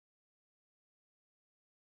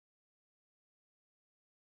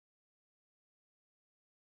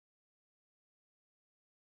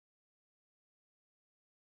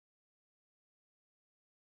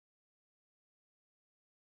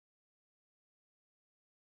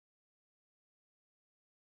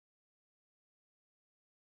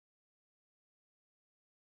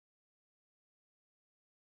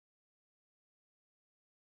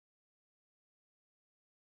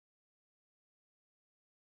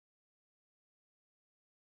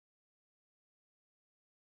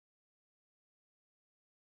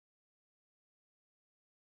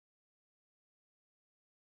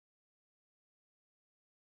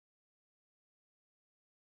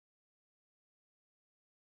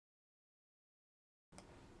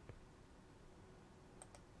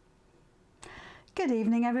Good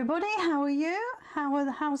evening, everybody. How are you?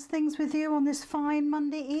 How's things with you on this fine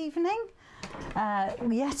Monday evening?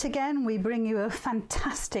 Yet again, we bring you a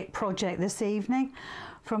fantastic project this evening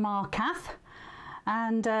from our Kath,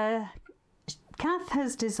 and Kath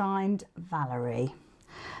has designed Valerie.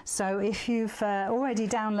 So if you've already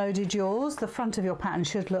downloaded yours, the front of your pattern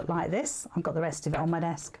should look like this. I've got the rest of it on my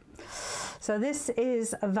desk. So this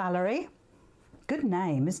is Valerie. Good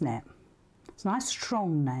name, isn't it? It's a nice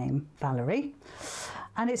strong name, Valerie,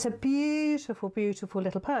 and it's a beautiful, beautiful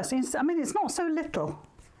little purse. I mean, it's not so little.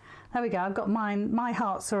 There we go. I've got mine. My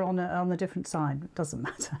hearts are on the different side. It doesn't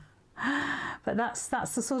matter, but that's the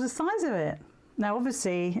sort of size of it. Now,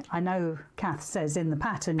 obviously, I know Kath says in the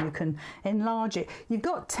pattern you can enlarge it. You've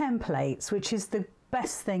got templates, which is the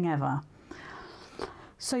best thing ever.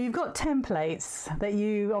 So you've got templates that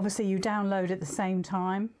you download at the same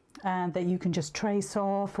time, and that you can just trace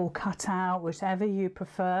off or cut out, whichever you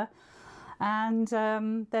prefer. And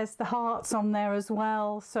there's the hearts on there as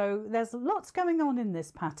well. So there's lots going on in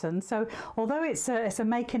this pattern. So although it's a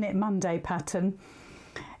Making It Monday pattern,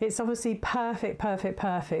 it's obviously perfect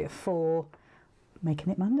for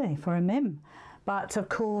Making It Monday, for a MIM. But of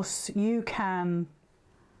course you can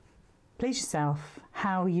please yourself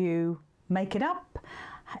how you make it up.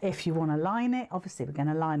 If you want to line it, obviously we're going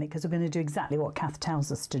to line it because we're going to do exactly what Kath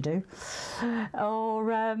tells us to do, or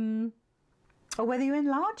whether you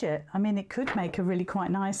enlarge it. I mean, it could make a really quite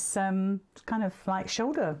nice kind of like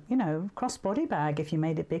shoulder, crossbody bag if you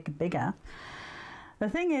made it bigger. The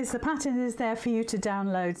thing is, the pattern is there for you to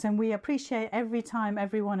download, and we appreciate every time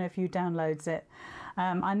every one of you downloads it.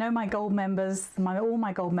 I know my gold members, all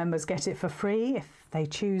my gold members get it for free if they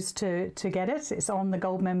choose to get it. It's on the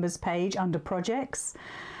gold members page under projects,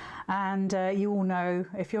 and you all know,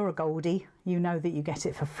 if you're a goldie, you know that you get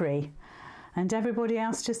it for free. And everybody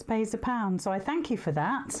else just pays £1. So I thank you for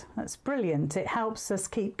that. That's brilliant. It helps us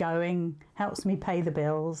keep going, helps me pay the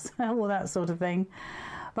bills, all that sort of thing.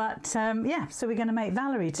 But yeah, so we're going to make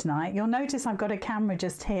Valerie tonight. You'll notice I've got a camera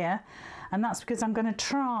just here, and that's because I'm going to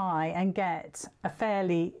try and get a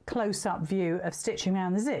fairly close-up view of stitching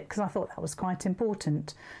around the zip, because I thought that was quite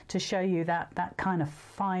important to show you that kind of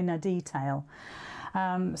finer detail.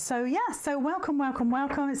 So yeah, so welcome.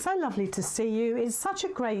 It's so lovely to see you. It's such a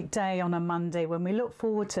great day on a Monday when we look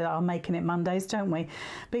forward to our Making It Mondays, don't we?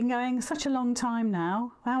 Been going such a long time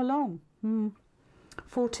now. How long?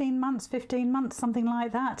 14 months, 15 months, something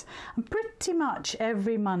like that. And pretty much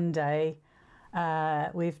every Monday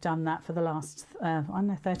we've done that for the last, I don't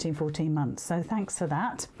know, 13, 14 months. So thanks for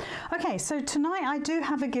that. Okay, so tonight I do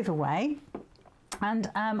have a giveaway.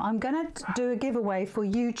 And I'm going to do a giveaway for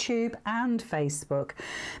YouTube and Facebook,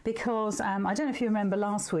 because I don't know if you remember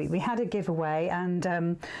last week we had a giveaway, and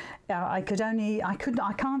I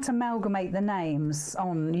can't amalgamate the names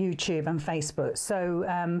on YouTube and Facebook,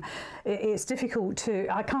 so it's difficult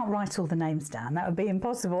I can't write all the names down. That would be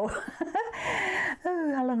impossible.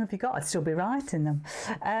 Oh, how long have you got? I'd still be writing them.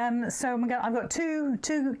 So I've got two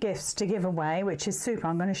gifts to give away, which is super.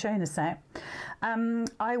 I'm going to show you in a sec.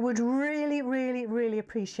 I would really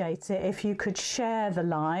appreciate it if you could share the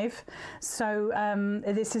live. So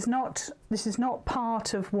this is not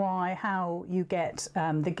part of how you get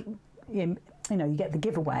you get the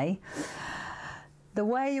giveaway. The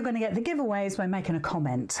way you're going to get the giveaway is by making a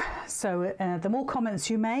comment. So the more comments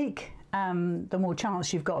you make, the more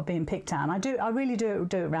chance you've got of being picked out. And I really do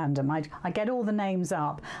it random. I get all the names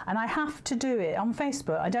up, and I have to do it on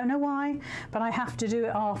Facebook. I don't know why, but I have to do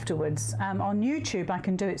it afterwards. On YouTube I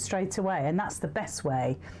can do it straight away, and that's the best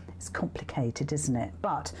way. It's complicated, isn't it?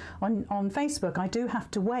 But on Facebook I do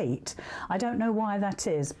have to wait. I don't know why that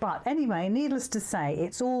is, but anyway, needless to say,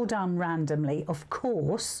 it's all done randomly, of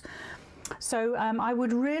course. So I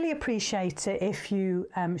would really appreciate it if you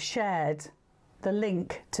shared the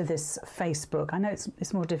link to this Facebook. I know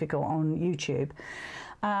it's more difficult on YouTube,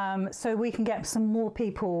 so we can get some more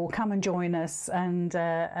people come and join us and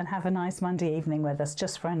have a nice Monday evening with us,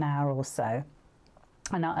 just for an hour or so.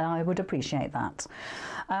 And I would appreciate that.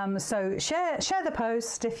 So share the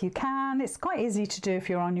post if you can. It's quite easy to do if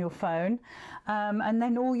you're on your phone, and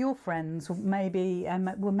then all your friends will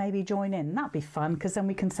maybe join in. That'd be fun, because then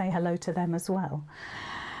we can say hello to them as well.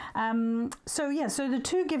 So yeah, so the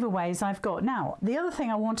two giveaways I've got now. The other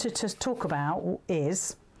thing I wanted to talk about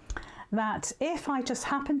is that if I just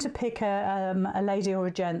happen to pick a lady or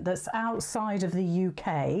a gent that's outside of the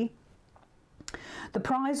UK, the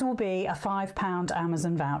prize will be a £5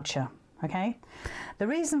 Amazon voucher. Okay, The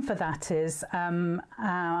reason for that is, I'm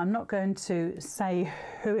not going to say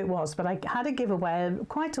who it was, but I had a giveaway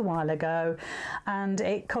quite a while ago and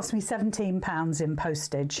it cost me £17 in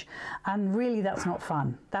postage, and really that's not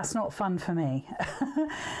fun. That's not fun for me.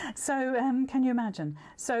 So can you imagine?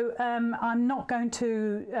 So I'm not going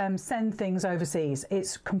to send things overseas.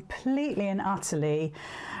 It's completely and utterly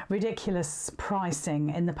ridiculous pricing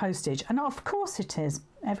in the postage, and of course it is.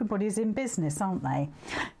 Everybody's in business, aren't they?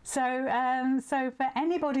 So so for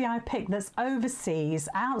anybody I pick that's overseas,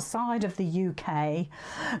 outside of the UK,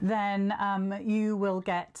 then you will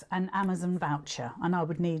get an Amazon voucher, and I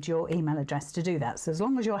would need your email address to do that. So as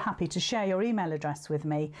long as you're happy to share your email address with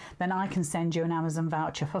me, then I can send you an Amazon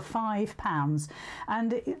voucher for £5.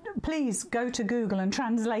 And please go to Google and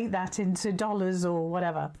translate that into dollars or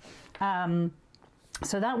whatever.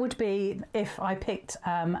 So that would be if I picked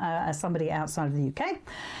somebody outside of the UK.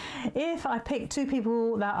 If I pick two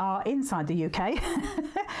people that are inside the UK,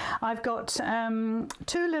 I've got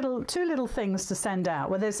two little things to send out.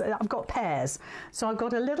 Well, I've got pairs. So I've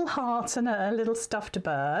got a little heart and a little stuffed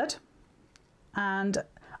bird, and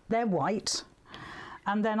they're white.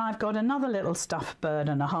 And then I've got another little stuffed bird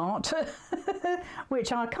and a heart,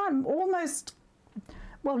 which are kind of almost,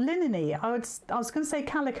 well, linen-y. I was going to say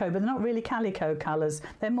calico, but they're not really calico colours.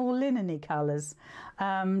 They're more linen-y colours.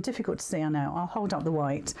 Difficult to see, I know. I'll hold up the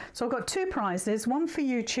white. So I've got two prizes, one for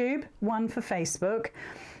YouTube, one for Facebook.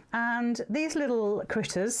 And these little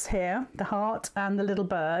critters here, the heart and the little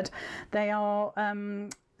bird, they are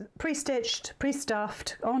pre-stitched,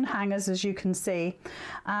 pre-stuffed on hangers, as you can see.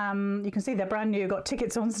 You can see they're brand new, got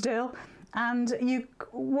tickets on still. And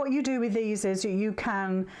what you do with these is you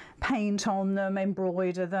can paint on them,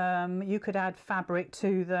 embroider them, you could add fabric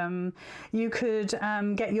to them, you could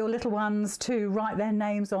get your little ones to write their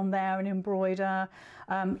names on there and embroider.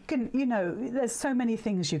 You know, there's so many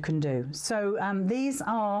things you can do. So these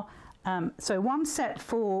are, so one set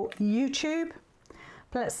for YouTube,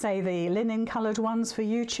 let's say the linen coloured ones for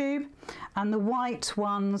YouTube, and the white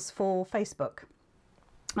ones for Facebook.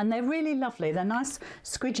 And they're really lovely. They're nice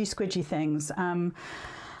squidgy things. And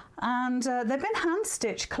they've been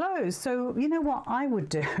hand-stitched clothes. So you know what I would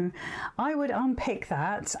do? I would unpick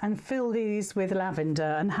that and fill these with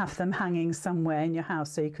lavender and have them hanging somewhere in your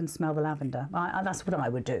house so you can smell the lavender. That's what I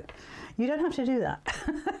would do. You don't have to do that.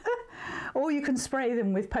 Or you can spray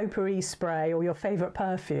them with potpourri spray or your favourite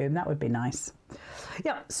perfume. That would be nice.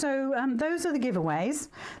 Yeah, so those are the giveaways.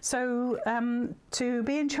 So to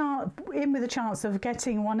be in with a chance of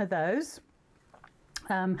getting one of those.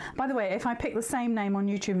 By the way, if I pick the same name on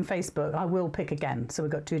YouTube and Facebook, I will pick again. So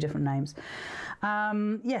we've got two different names.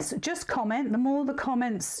 Yes, just comment. The more the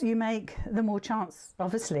comments you make, the more chance,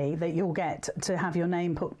 obviously, that you'll get to have your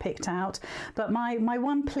name picked out. But my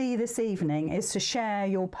one plea this evening is to share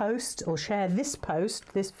your post, or share this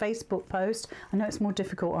post, this Facebook post. I know it's more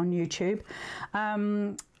difficult on YouTube.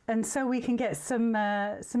 And so we can get some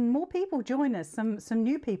more people join us, some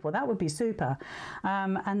new people. That would be super.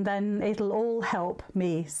 And then it'll all help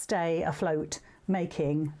me stay afloat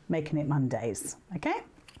making it Mondays. Okay?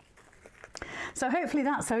 So hopefully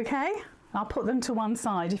that's okay. I'll put them to one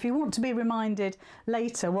side. If you want to be reminded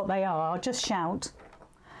later what they are, just shout.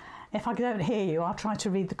 If I don't hear you, I'll try to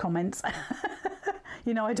read the comments.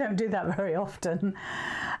 You know, I don't do that very often.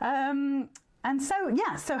 And so,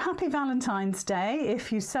 yeah, so happy Valentine's Day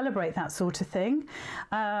if you celebrate that sort of thing.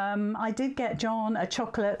 I did get John a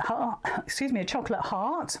chocolate heart, a chocolate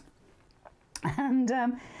heart.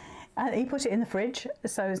 And he put it in the fridge,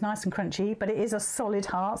 so it's nice and crunchy, but it is a solid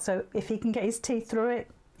heart. So if he can get his teeth through it,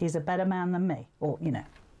 he's a better man than me, or, you know,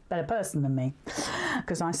 better person than me,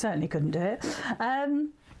 because I certainly couldn't do it. Yeah,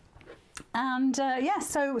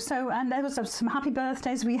 and there was some happy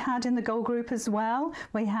birthdays we had in the goal group as well.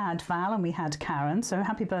 We had Val and we had Karen, so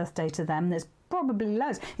happy birthday to them. There's probably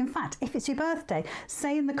loads. In fact, if it's your birthday,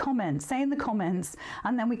 say in the comments,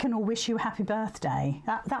 and then we can all wish you a happy birthday.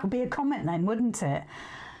 That would be a comment then, wouldn't it?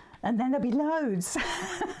 And then there'll be loads.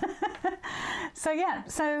 So yeah,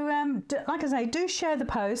 so like I say, do share the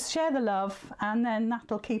post, share the love, and then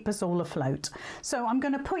that'll keep us all afloat. So I'm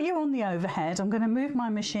going to put you on the overhead. I'm going to move my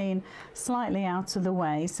machine slightly out of the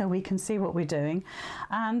way so we can see what we're doing,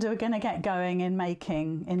 and we're going to get going in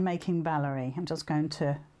making Valerie. I'm just going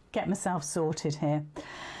to get myself sorted here.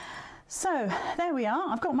 So there we are.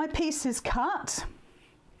 I've got my pieces cut,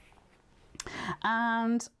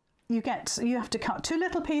 and you have to cut 2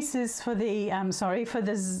 little pieces for the for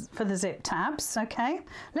the zip tabs. Okay,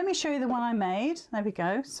 let me show you the one I made. There we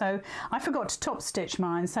go. So I forgot to top stitch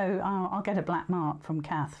mine, so I'll get a black mark from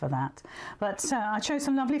Kath for that. But I chose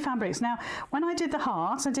some lovely fabrics. Now when I did the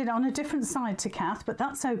heart, I did it on a different side to Kath, but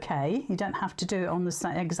that's okay, you don't have to do it on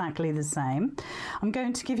the exactly the same. I'm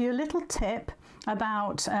going to give you a little tip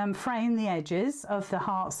about fraying the edges of the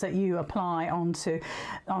hearts that you apply onto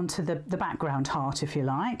the background heart, if you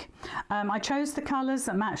like. I chose the colours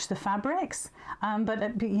that match the fabrics,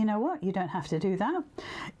 but you know what, you don't have to do that.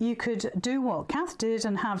 You could do what Kath did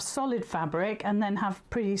and have solid fabric and then have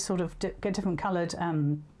pretty sort of different coloured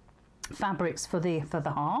fabrics for the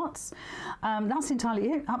hearts. That's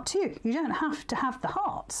entirely up to you. You don't have to have the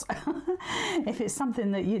hearts. If it's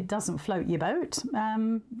something that doesn't float your boat,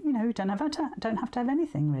 you know, you don't have to have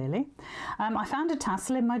anything really. I found a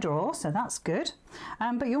tassel in my drawer, so that's good.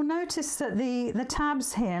 But you'll notice that the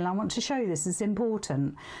tabs here, and I want to show you this, is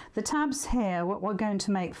important. The tabs here, what we're going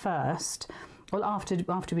to make first, well, after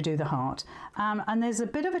we do the heart, and there's a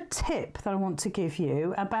bit of a tip that I want to give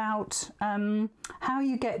you about how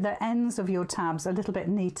you get the ends of your tabs a little bit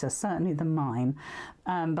neater, certainly than mine.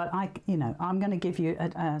 But I'm going to give you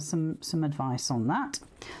some advice on that.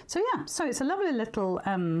 So yeah, so it's a lovely little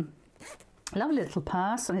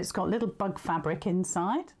purse, and it's got little bug fabric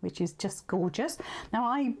inside, which is just gorgeous. Now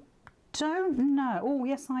I don't know. Oh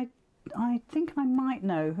yes, I think I might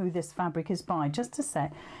know who this fabric is by. Just a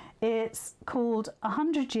sec. It's called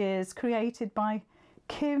 100 Years, created by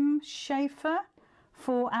Kim Schaefer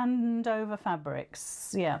for Andover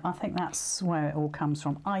Fabrics. Yeah, I think that's where it all comes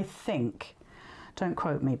from. I think. Don't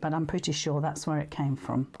quote me, but I'm pretty sure that's where it came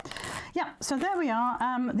from. Yeah, so there we are.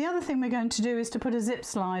 The other thing we're going to do is to put a zip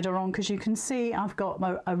slider on, because you can see I've got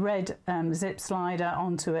a red zip slider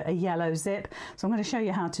onto a yellow zip. So I'm going to show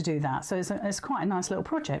you how to do that. So it's quite a nice little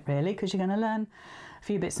project really, because you're going to learn a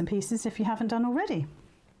few bits and pieces if you haven't done already.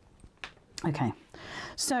 Okay,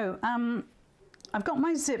 so I've got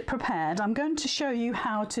my zip prepared. I'm going to show you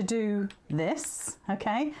how to do this,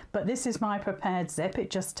 okay? But this is my prepared zip. It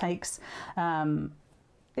just takes,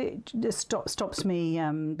 it just stops me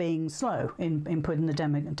being slow in putting the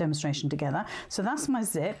demonstration together. So that's my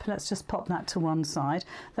zip. Let's just pop that to one side.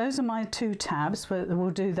 Those are my 2 tabs. We'll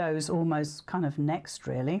do those almost kind of next,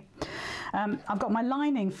 really. I've got my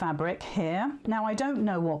lining fabric here. Now, I don't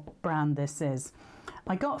know what brand this is.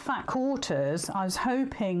 I got Fat Quarters. I was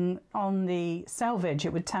hoping on the selvage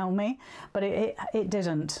it would tell me, but it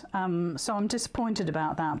didn't. So I'm disappointed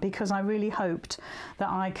about that, because I really hoped that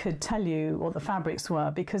I could tell you what the fabrics were,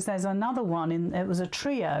 because there's another one it was a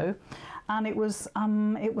trio, and it was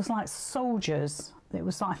like soldiers.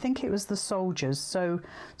 I think it was the soldiers, so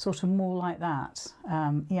sort of more like that.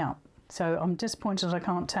 Yeah. So I'm disappointed I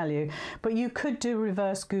can't tell you, but you could do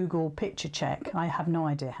reverse Google picture check. I have no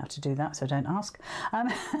idea how to do that, so don't ask.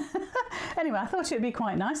 Anyway, I thought it would be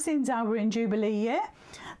quite nice, since we're in Jubilee year,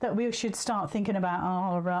 that we should start thinking about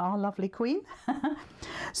our lovely Queen.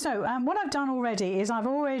 So what I've done already is I've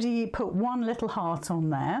already put one little heart on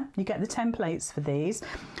there. You get the templates for these,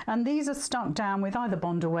 and these are stuck down with either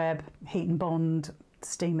Bonder Web, Heat and Bond,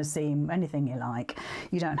 steamer seam, anything you like.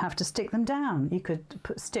 You don't have to stick them down. You could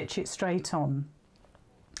stitch it straight on.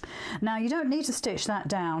 Now you don't need to stitch that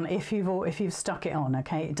down if you've stuck it on,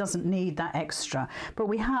 okay? It doesn't need that extra. But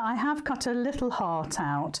I have cut a little heart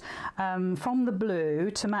out from the blue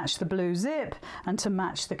to match the blue zip and to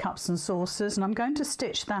match the cups and saucers, and I'm going to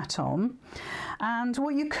stitch that on. And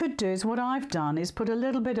what you could do is, what I've done is put a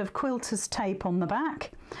little bit of quilter's tape on the back,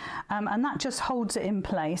 and that just holds it in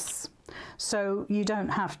place. So you don't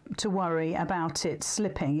have to worry about it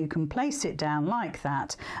slipping. You can place it down like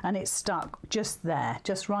that, and it's stuck just there,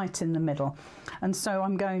 just right in the middle. And so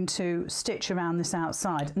I'm going to stitch around this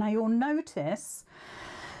outside. Now you'll notice,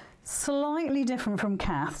 slightly different from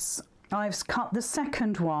Kath's, I've cut the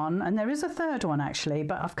second one, and there is a third one actually,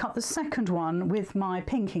 but I've cut the second one with my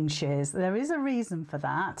pinking shears. There is a reason for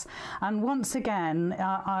that, and once again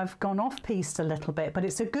I've gone off piste a little bit, but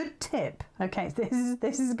it's a good tip. Okay,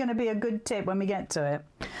 this is going to be a good tip when we get to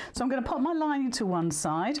it. So I'm going to put my lining to one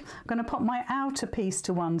side, I'm going to put my outer piece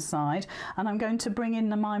to one side, and I'm going to bring in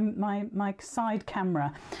my side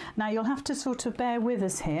camera. Now you'll have to sort of bear with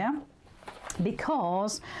us here,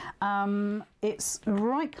 because it's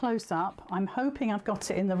right close up. I'm hoping I've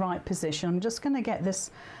got it in the right position. I'm just going to get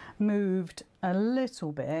this moved a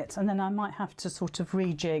little bit, and then I might have to sort of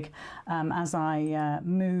rejig as I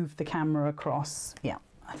move the camera across. Yeah,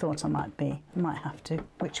 I thought I might have to.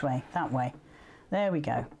 Which way? That way. There we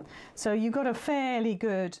go. So you've got a fairly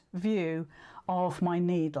good view of my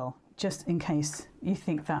needle. just in case you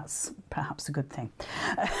think that's perhaps a good thing.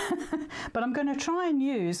 But I'm going to try and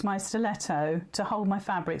use my stiletto to hold my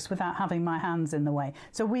fabrics without having my hands in the way.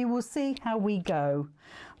 So we will see how we go.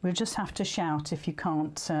 We'll just have to shout if you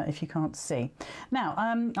can't see. Now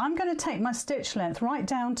I'm going to take my stitch length right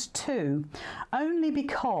down to 2, only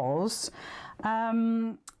because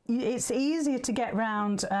it's easier to get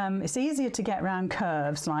round. It's easier to get round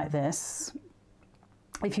curves like this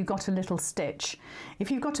if you've got a little stitch.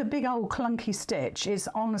 If you've got a big old clunky stitch, it's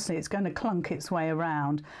going to clunk its way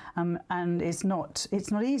around, and it's not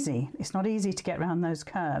easy. It's not easy to get around those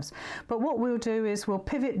curves. But what we'll do is we'll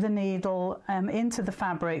pivot the needle into the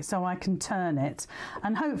fabric so I can turn it,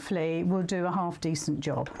 and hopefully we'll do a half decent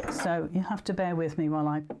job. So you have to bear with me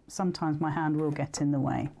while sometimes my hand will get in the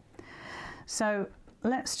way. So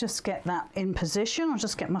let's just get that in position. I'll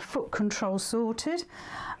just get my foot control sorted.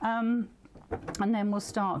 And then we'll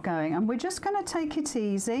start going, and we're just going to take it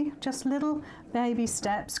easy, just little baby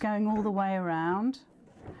steps going all the way around.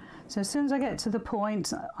 So as soon as I get to the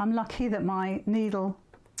point, I'm lucky that my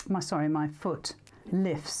foot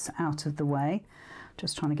lifts out of the way.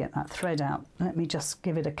 Just trying to get that thread out. Let me just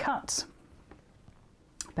give it a cut.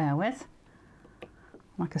 Bear with.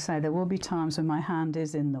 Like I say, there will be times when my hand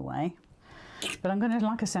is in the way, but I'm going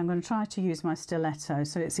to try to use my stiletto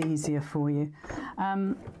so it's easier for you.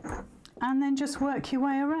 And then just work your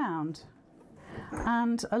way around.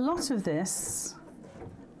 And a lot of this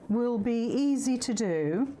will be easy to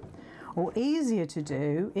do, or easier to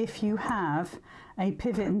do, if you have a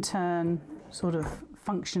pivot and turn sort of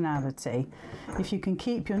functionality. If you can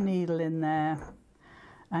keep your needle in there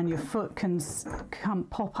and your foot can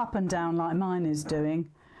pop up and down like mine is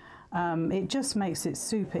doing, it just makes it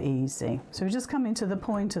super easy. So we're just coming to the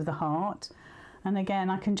point of the heart, and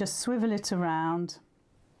again I can just swivel it around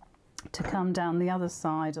to come down the other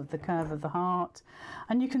side of the curve of the heart.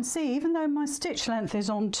 And you can see, even though my stitch length is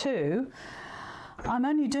on 2, I'm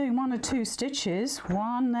only doing 1 or 2 stitches.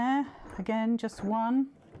 1 there, again just 1.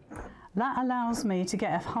 That allows me to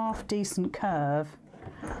get a half decent curve.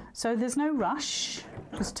 So there's no rush,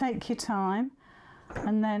 just take your time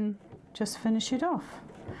and then just finish it off.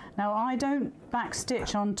 Now I don't back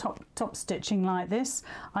stitch on top stitching like this.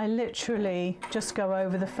 I literally just go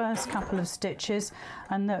over the first couple of stitches,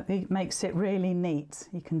 and that makes it really neat.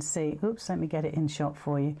 You can see, oops, let me get it in shot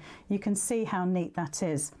for you. You can see how neat that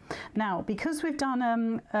is. Now because we've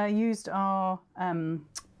done used our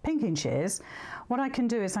pinking shears, what I can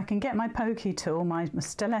do is I can get my pokey tool, my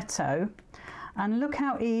stiletto, and look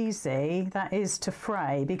how easy that is to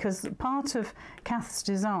fray, because part of Kath's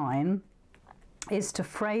design is to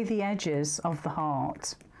fray the edges of the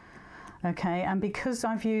heart. Okay, and because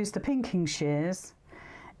I've used the pinking shears,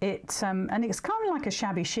 and it's kind of like a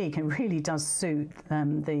shabby chic. It really does suit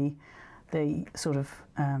the sort of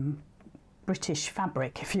British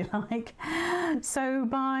fabric, if you like. So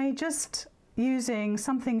by just using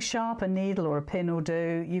something sharp, a needle or a pin will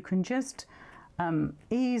do, you can just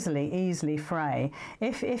easily fray.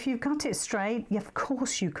 If you've got it straight, of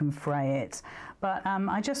course you can fray it, but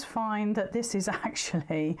I just find that this is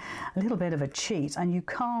actually a little bit of a cheat, and you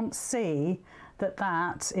can't see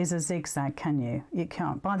that is a zigzag, can you? You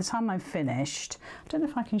can't. By the time I've finished, I don't know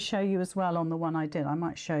if I can show you as well on the one I did. I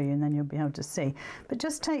might show you and then you'll be able to see. But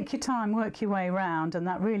just take your time, work your way around, and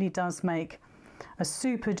that really does make a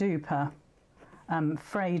super duper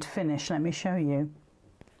frayed finish. Let me show you.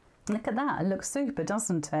 Look at that, it looks super,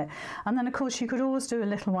 doesn't it? And then of course you could always do a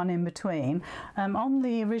little one in between. On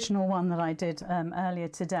the original one that I did earlier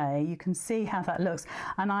today, you can see how that looks,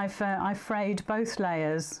 and I've frayed both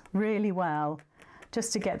layers really well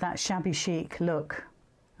just to get that shabby chic look.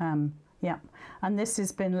 Yeah, and this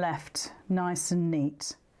has been left nice and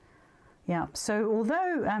neat. Yeah, so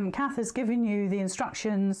although Kath has given you the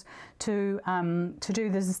instructions to do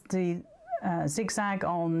the zigzag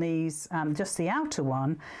on these, just the outer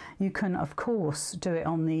one, you can of course do it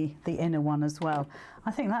on the inner one as well.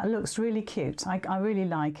 I think that looks really cute. I really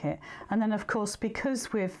like it. And then of course,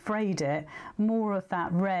 because we've frayed it, more of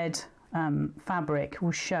that red fabric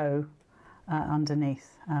will show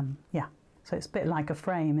underneath. Yeah, so it's a bit like a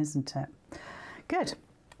frame, isn't it? Good.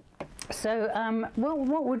 So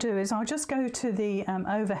what we'll do is I'll just go to the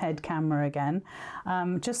overhead camera again,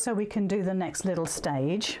 just so we can do the next little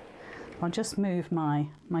stage. I'll just move my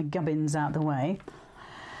gubbins out the way.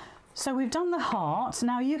 So we've done the heart.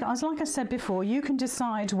 Now, as like I said before, you can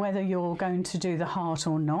decide whether you're going to do the heart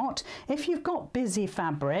or not. If you've got busy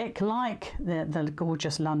fabric, like the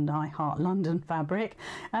gorgeous I Heart London fabric,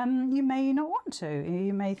 you may not want to.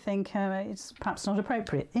 You may think it's perhaps not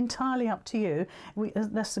appropriate. Entirely up to you.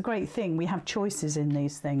 That's a great thing. We have choices in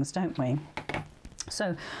these things, don't we?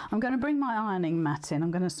 So I'm going to bring my ironing mat in.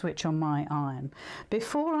 I'm going to switch on my iron.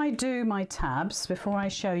 Before I do my tabs, before I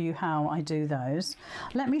show you how I do those,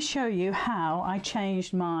 let me show you how I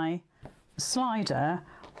changed my slider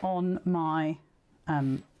on my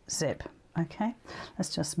zip. Okay,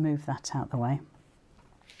 let's just move that out the way.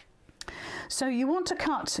 So you want to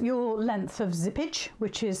cut your length of zippage,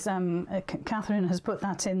 which is Kathryn has put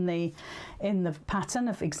that in the pattern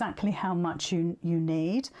of exactly how much you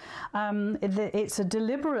need. It's a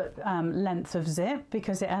deliberate length of zip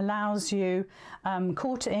because it allows you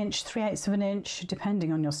 1/4 inch, 3/8 of an inch,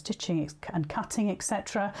 depending on your stitching and cutting,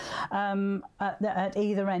 etc. At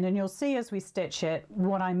either end, and you'll see as we stitch it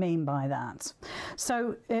what I mean by that.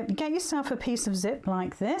 So get yourself a piece of zip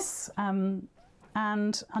like this.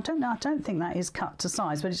 And I don't think that is cut to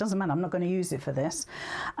size, but it doesn't matter, I'm not going to use it for this.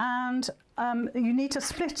 And you need to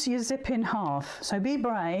split your zip in half, so be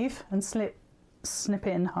brave and snip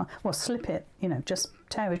it in half. Well, slip it, you know, just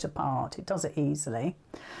tear it apart, it does it easily.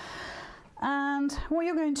 And what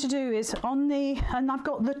you're going to do is and I've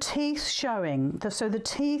got the teeth showing, so the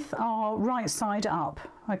teeth are right side up,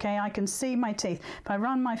 okay, I can see my teeth. If I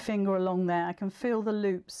run my finger along there, I can feel the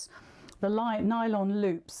loops, the light nylon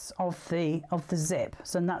loops of the zip,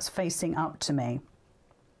 so that's facing up to me.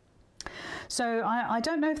 So I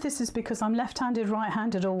don't know if this is because I'm left-handed,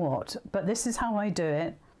 right-handed or what, but this is how I do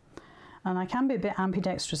it. And I can be a bit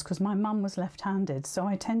ambidextrous because my mum was left-handed, so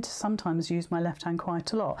I tend to sometimes use my left hand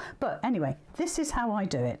quite a lot. But anyway, this is how I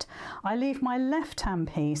do it. I leave my left hand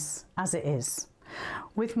piece as it is.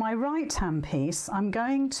 With my right hand piece, I'm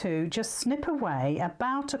going to just snip away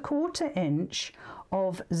about 1/4 inch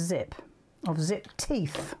of zip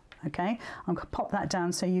teeth. Okay, I'm going to pop that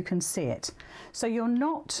down so you can see it. So you're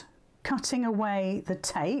not cutting away the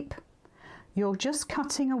tape, you're just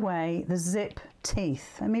cutting away the zip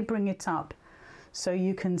teeth. Let me bring it up so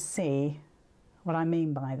you can see what I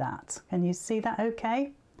mean by that. Can you see that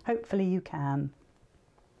okay? Hopefully you can.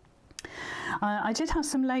 I did have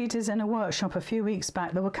some ladies in a workshop a few weeks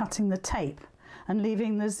back that were cutting the tape and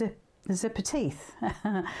leaving the zipper teeth.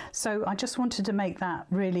 So I just wanted to make that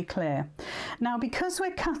really clear. Now, because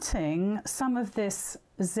we're cutting some of this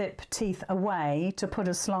zip teeth away to put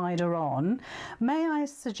a slider on, may I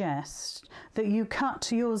suggest that you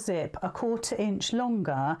cut your zip 1/4 inch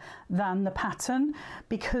longer than the pattern,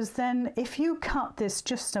 because then if you cut this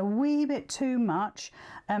just a wee bit too much,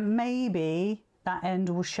 maybe that end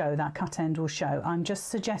will show, that cut end will show. I'm just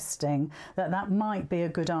suggesting that that might be a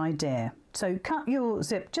good idea. So cut your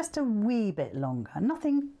zip just a wee bit longer,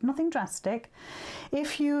 nothing drastic.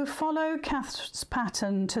 If you follow Kath's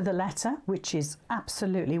pattern to the letter, which is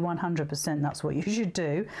absolutely 100%, that's what you should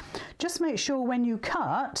do, just make sure when you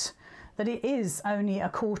cut that it is only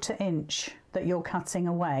 1/4 inch that you're cutting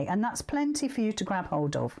away, and that's plenty for you to grab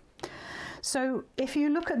hold of. So if you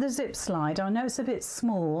look at the zip slider, I know it's a bit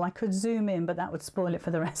small, I could zoom in, but that would spoil it for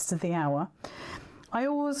the rest of the hour. I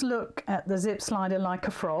always look at the zip slider like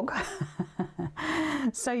a frog.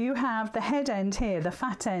 So you have the head end here, the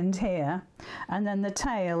fat end here, and then the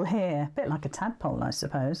tail here, a bit like a tadpole, I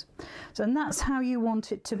suppose. So and that's how you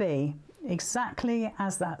want it to be, exactly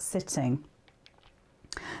as that's sitting.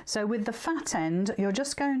 So with the fat end, you're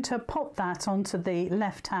just going to pop that onto the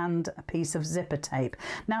left hand piece of zipper tape.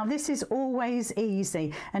 Now this is always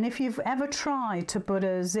easy, and if you've ever tried to put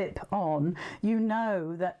a zip on, you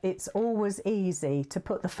know that it's always easy to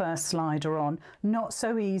put the first slider on, not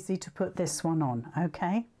so easy to put this one on,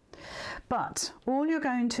 okay? But all you're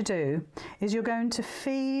going to do is you're going to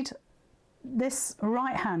feed this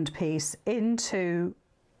right hand piece into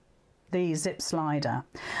the zip slider,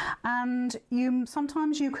 and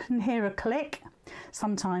sometimes you can hear a click,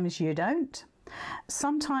 sometimes you don't.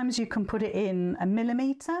 Sometimes you can put it in 1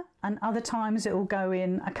 millimetre, and other times it will go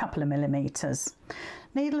in a couple of millimetres.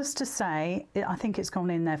 Needless to say, I think it's gone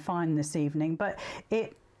in there fine this evening, but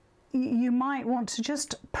you might want to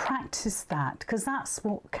just practice that, because that's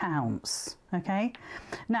what counts, okay?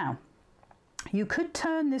 Now, you could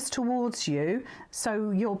turn this towards you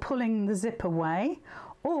so you're pulling the zip away,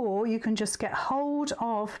 or you can just get hold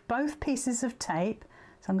of both pieces of tape.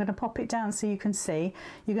 So I'm going to pop it down so you can see.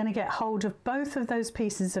 You're going to get hold of both of those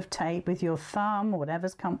pieces of tape with your thumb or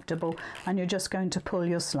whatever's comfortable, and you're just going to pull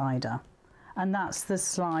your slider. And that's the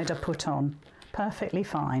slider put on. Perfectly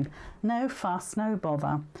fine. No fuss, no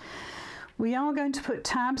bother. We are going to put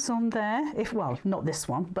tabs on there, well, not this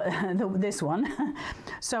one, but this one.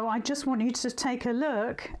 So I just want you to take a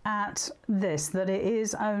look at this, that it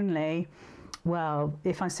is only, well,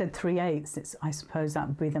 if I said 3/8, I suppose that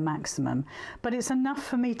would be the maximum. But it's enough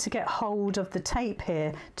for me to get hold of the tape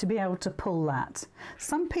here to be able to pull that.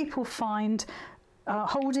 Some people find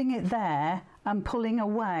holding it there and pulling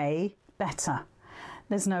away better.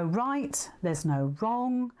 There's no right, there's no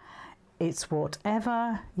wrong. It's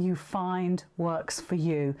whatever you find works for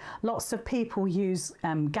you. Lots of people use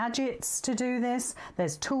gadgets to do this.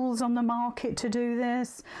 There's tools on the market to do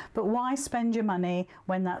this. But why spend your money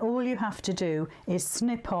when that all you have to do is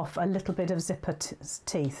snip off a little bit of zipper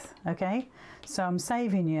teeth, okay? So I'm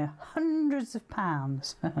saving you hundreds of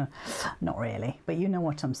pounds. Not really, but you know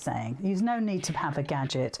what I'm saying. There's no need to have a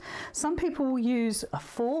gadget. Some people will use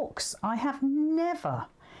forks. I have never,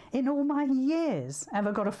 in all my years,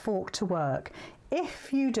 ever got a fork to work.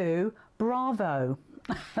 If you do, bravo.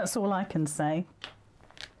 That's all I can say.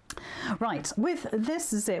 Right, with this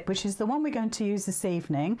zip, which is the one we're going to use this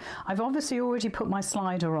evening, I've obviously already put my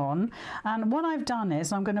slider on, and what I've done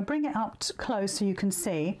is I'm going to bring it up close so you can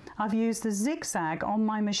see. I've used the zigzag on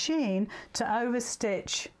my machine to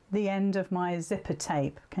overstitch the end of my zipper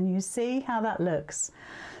tape. Can you see how that looks?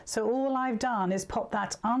 So all I've done is pop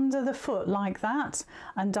that under the foot like that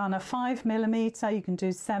and done a 5mm, you can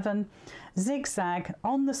do 7, zigzag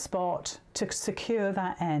on the spot to secure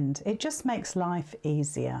that end. It just makes life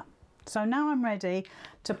easier. So now I'm ready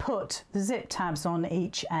to put the zip tabs on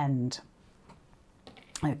each end.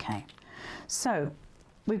 Okay, so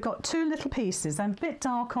we've got 2 little pieces. I'm a bit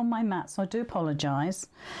dark on my mat, so I do apologise.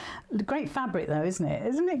 Great fabric though, isn't it?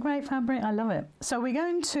 Isn't it great fabric? I love it. So we're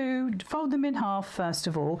going to fold them in half first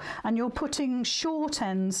of all, and you're putting short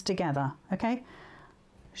ends together, okay?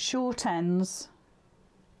 Short ends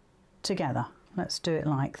together. Let's do it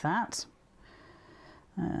like that.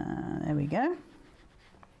 There we go.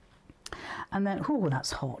 And then, oh,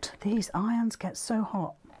 that's hot. These irons get so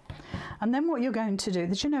hot. And then what you're going to do,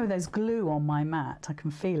 did you know there's glue on my mat? I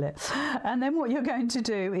can feel it. And then what you're going to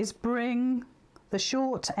do is bring the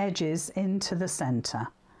short edges into the centre.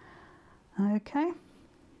 Okay.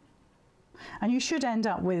 And you should end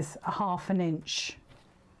up with a ½ inch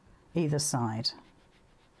either side.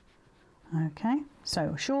 Okay,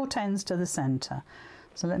 so short ends to the centre.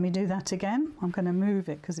 So let me do that again. I'm going to move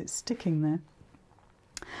it because it's sticking there.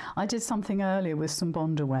 I did something earlier with some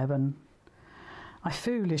Bonder web and I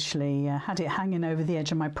foolishly had it hanging over the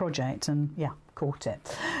edge of my project and yeah, caught it.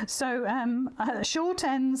 So short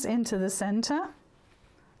ends into the centre.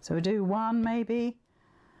 So we do one maybe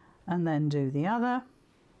and then do the other.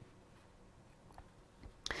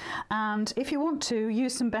 And if you want to,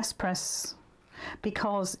 use some best press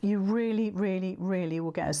because you really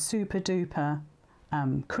will get a super duper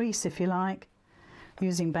crease, if you like,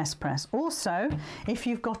 using best press. Also, if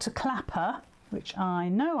you've got a clapper, which I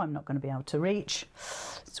know I'm not going to be able to reach,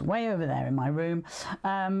 it's way over there in my room,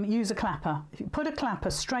 use a clapper. If you put a clapper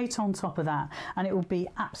straight on top of that and it will be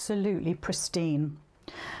absolutely pristine.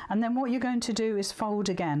 And then what you're going to do is fold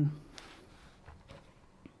again.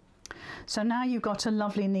 So now you've got a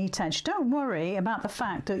lovely neat edge. Don't worry about the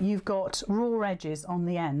fact that you've got raw edges on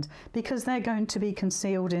the end because they're going to be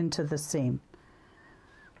concealed into the seam.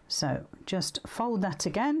 So just fold that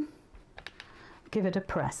again, give it a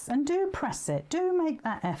press, and do press it, do make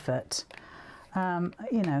that effort.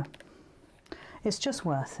 You know, it's just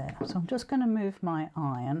worth it. So I'm just going to move my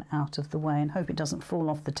iron out of the way and hope it doesn't fall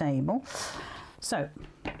off the table. So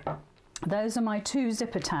those are my 2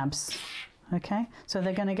 zipper tabs, okay? So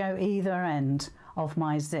they're going to go either end of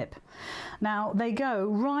my zip. Now they go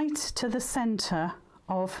right to the centre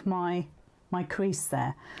of my crease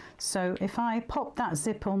there. So if I pop that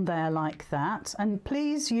zip on there like that, and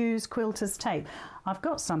please use quilter's tape. I've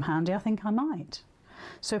got some handy, I think I might.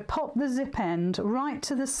 So pop the zip end right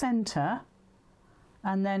to the centre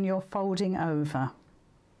and then you're folding over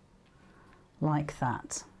like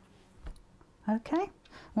that. Okay,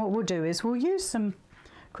 what we'll do is we'll use some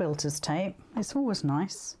quilter's tape. It's always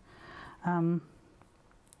nice.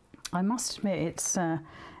 I must admit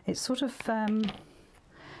it's sort of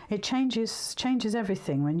it changes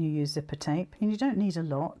everything when you use zipper tape, and you don't need a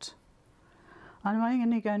lot. I'm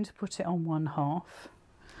only going to put it on 1/2,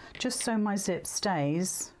 just so my zip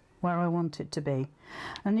stays where I want it to be.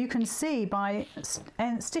 And you can see by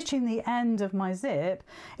stitching the end of my zip,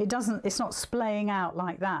 it's not splaying out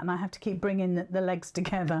like that, and I have to keep bringing the legs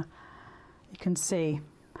together. You can see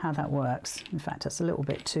how that works. In fact, that's a little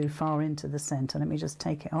bit too far into the centre. Let me just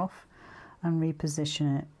take it off and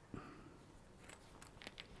reposition it.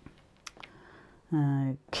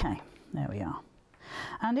 Okay, there we are.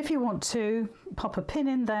 And if you want to pop a pin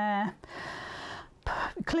in there,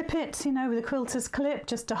 clip it, you know, with a quilter's clip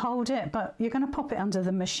just to hold it, but you're going to pop it under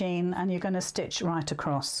the machine and you're going to stitch right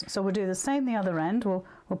across. So we'll do the same the other end. We'll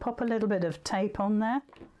pop a little bit of tape on there.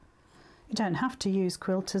 You don't have to use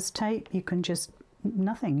quilter's tape. You can just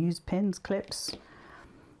use pins, clips.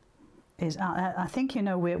 is, I think, you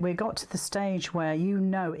know, we got to the stage where you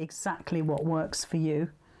know exactly what works for you.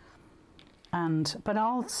 But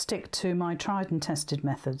I'll stick to my tried and tested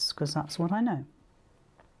methods because that's what I know.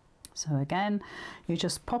 So again, you're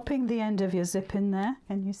just popping the end of your zip in there.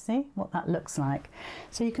 Can you see what that looks like?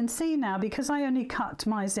 So you can see now, because I only cut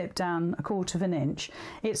my zip down 1/4 of an inch,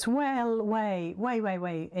 it's well,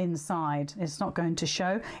 way inside. It's not going to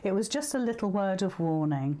show. It was just a little word of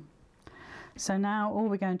warning. So now all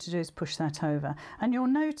we're going to do is push that over, and you'll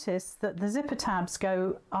notice that the zipper tabs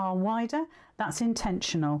are wider. That's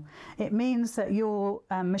intentional. It means that your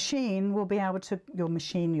machine will be able to,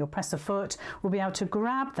 your presser foot will be able to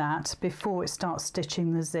grab that before it starts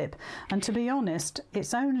stitching the zip. And to be honest,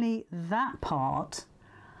 it's only that part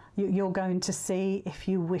you're going to see if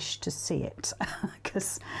you wish to see it,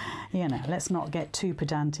 because, you know, let's not get too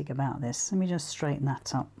pedantic about this. Let me just straighten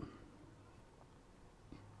that up.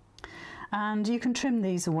 And you can trim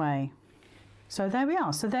these away. So there we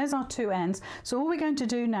are. So there's our 2 ends. So all we're going to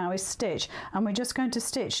do now is stitch, and we're just going to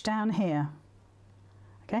stitch down here.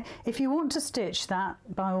 Okay, if you want to stitch that,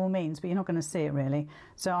 by all means, but you're not going to see it really.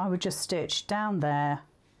 So I would just stitch down there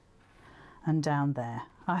and down there.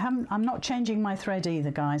 I'm not changing my thread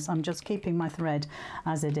either, guys. I'm just keeping my thread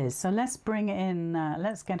as it is. So let's bring it in.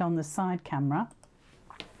 Let's get on the side camera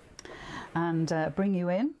and bring you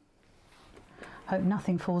in. Hope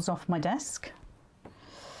nothing falls off my desk.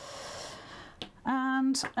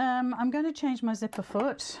 And I'm going to change my zipper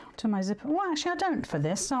foot to my zipper. Well, actually I don't for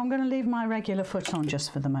this, so I'm going to leave my regular foot on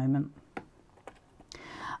just for the moment.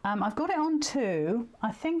 I've got it on 2.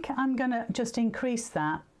 I think I'm going to just increase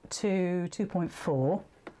that to 2.4.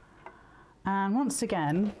 And once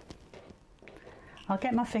again, I'll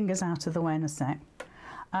get my fingers out of the way in a sec.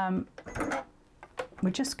 We're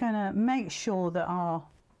just going to make sure that our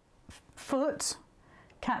foot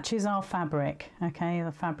catches our fabric, okay,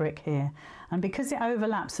 the fabric here, and because it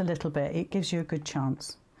overlaps a little bit, it gives you a good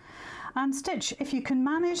chance. And stitch, if you can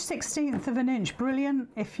manage 1/16 of an inch, brilliant.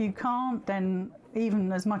 If you can't, then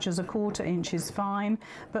even as much as 1/4 inch is fine,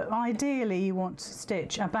 but ideally you want to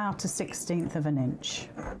stitch about 1/16 of an inch.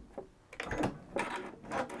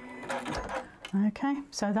 Okay,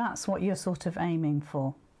 so that's what you're sort of aiming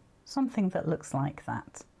for, something that looks like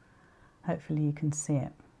that. Hopefully you can see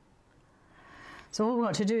it. So all we've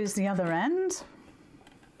got to do is the other end.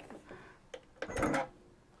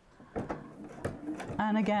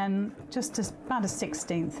 And again, just about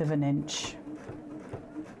 1/16 of an inch.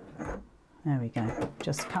 There we go.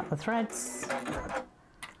 Just cut the threads.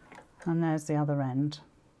 And there's the other end.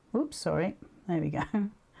 Oops, sorry. There we go.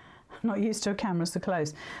 I'm not used to a camera so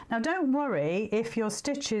close. Now don't worry if your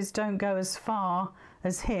stitches don't go as far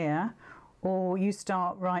as here, or you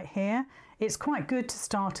start right here. It's quite good to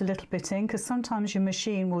start a little bit in, because sometimes your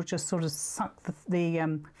machine will just sort of suck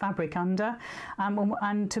the fabric under.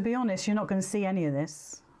 And to be honest, you're not going to see any of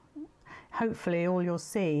this. Hopefully all you'll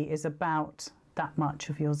see is about that much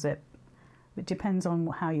of your zip. It depends on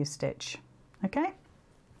how you stitch. Okay?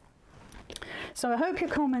 So I hope you're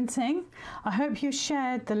commenting. I hope you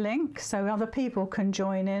shared the link so other people can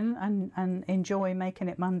join in and enjoy Making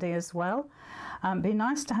It Monday as well. Be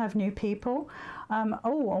nice to have new people.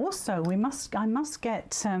 Oh, also I must get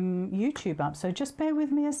YouTube up, so just bear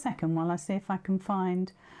with me a second while I see if I can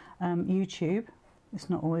find YouTube. It's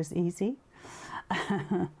not always easy.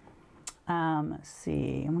 Let's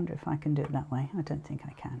see, I wonder if I can do it that way. I don't think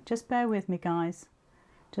I can. Just bear with me, guys.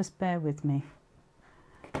 Just bear with me.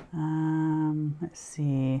 Let's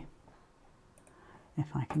see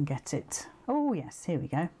if I can get it. Oh yes, here we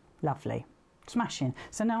go. Lovely. Smashing.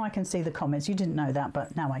 So now I can see the comments. You didn't know that,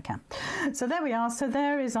 but now I can. So there we are. So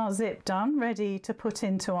there is our zip done, ready to put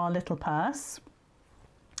into our little purse.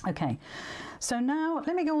 Okay, so now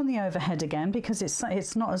let me go on the overhead again, because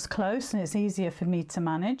it's not as close and it's easier for me to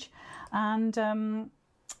manage. And the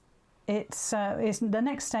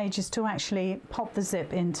next stage is to actually pop the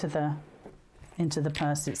zip into the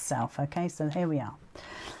purse itself. Okay, so here we are.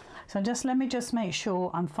 So let me just make sure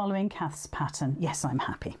I'm following Kath's pattern. Yes, I'm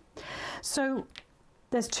happy. So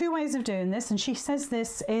there's 2 ways of doing this, and she says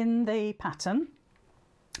this in the pattern.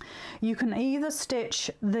 You can either stitch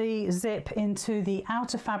the zip into the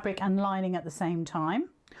outer fabric and lining at the same time,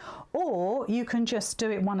 or you can just do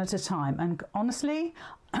it one at a time. And honestly,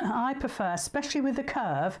 I prefer, especially with the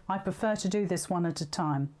curve, I prefer to do this one at a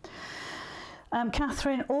time.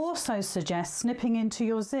 Kathryn also suggests snipping into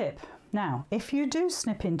your zip. Now, if you do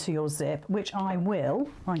snip into your zip, which I will,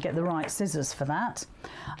 I get the right scissors for that,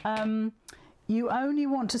 you only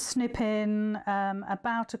want to snip in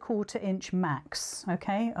about a 1/4 inch max,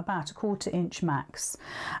 okay, about a 1/4 inch max.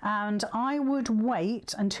 And I would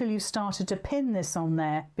wait until you started to pin this on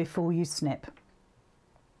there before you snip.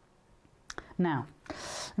 Now,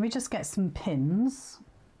 let me just get some pins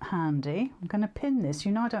handy. I'm going to pin this.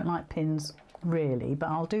 You know I don't like pins really, but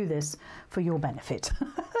I'll do this for your benefit.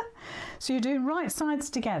 So you're doing right sides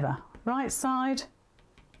together, right side,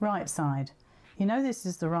 right side. You know this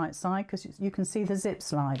is the right side because you can see the zip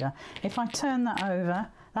slider. If I turn that over,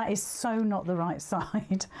 that is so not the right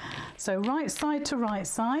side. So right side to right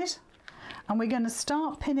side, and we're going to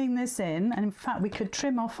start pinning this in, and in fact we could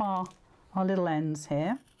trim off our little ends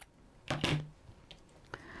here.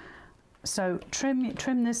 So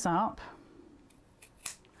trim this up.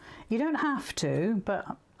 You don't have to, but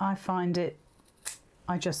I find it,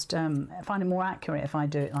 I just find it more accurate if I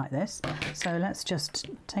do it like this. So let's just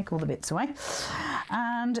take all the bits away.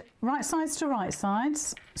 And right sides to right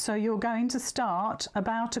sides. So you're going to start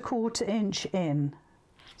about a 1/4 inch in.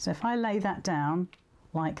 So if I lay that down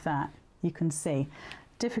like that, you can see,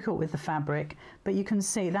 difficult with the fabric, but you can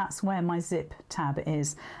see that's where my zip tab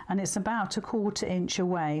is. And it's about a 1/4 inch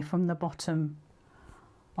away from the bottom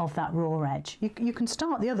of that raw edge. You can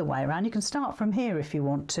start the other way around. You can start from here if you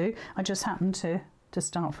want to. I just happen to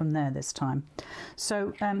start from there this time.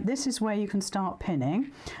 So this is where you can start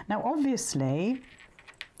pinning. Now obviously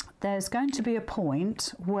there's going to be a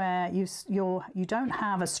point where you don't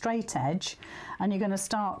have a straight edge and you're going to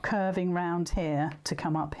start curving round here to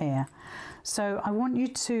come up here. So I want you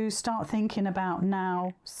to start thinking about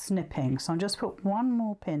now snipping. So I'll just put one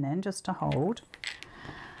more pin in just to hold.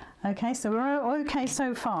 Okay, so we're okay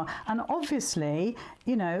so far, and obviously,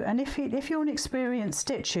 you know, and if you're an experienced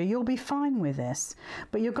stitcher, you'll be fine with this,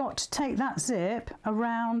 but you've got to take that zip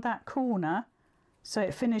around that corner so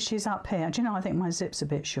it finishes up here. Do you know, I think my zip's a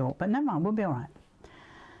bit short, but never mind, we'll be all right.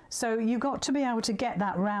 So you've got to be able to get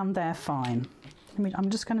that round there fine.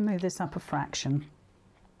 I'm just going to move this up a fraction.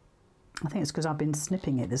 I think it's because I've been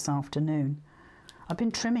snipping it this afternoon. I've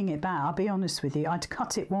been trimming it back, I'll be honest with you. I'd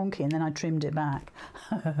cut it wonky and then I trimmed it back.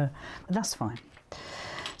 But that's fine.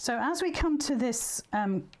 So as we come to this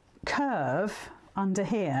curve under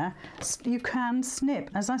here, you can snip,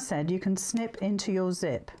 as I said, you can snip into your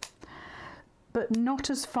zip, but not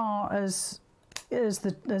as far as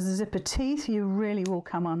the zipper teeth. You really will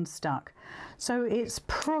come unstuck. So it's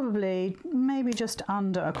probably maybe just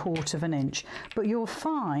under a 1/4 inch, but you'll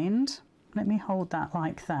find, let me hold that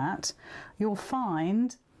like that, you'll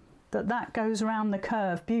find that that goes around the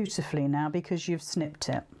curve beautifully now because you've snipped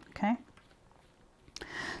it, okay?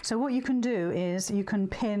 So what you can do is you can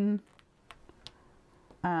pin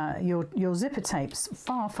your zipper tapes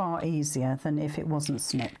far easier than if it wasn't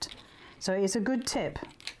snipped. So it's a good tip,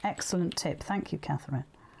 excellent tip. Thank you, Kathryn.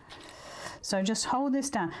 So just hold this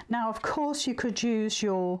down. Now, of course, you could use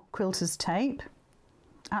your quilter's tape.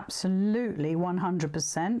 Absolutely,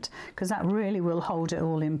 100%, because that really will hold it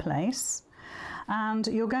all in place. And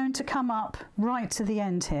you're going to come up right to the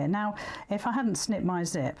end here. Now, if I hadn't snipped my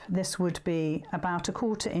zip, this would be about a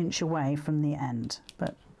 1/4 inch away from the end,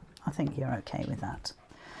 but I think you're okay with that.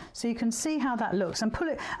 So you can see how that looks, and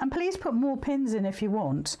please put more pins in if you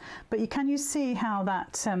want, but can you see how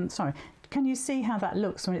that, can you see how that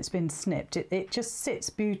looks when it's been snipped? It just sits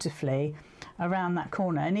beautifully around that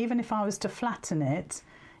corner, and even if I was to flatten it,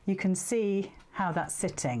 you can see how that's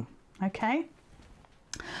sitting, okay?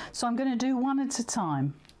 So I'm going to do one at a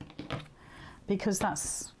time because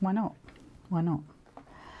that's, why not? Why not?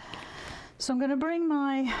 So I'm going to bring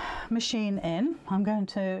my machine in. I'm going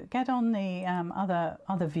to get on the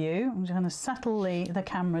other view. I'm going to settle the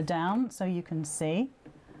camera down so you can see.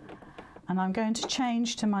 And I'm going to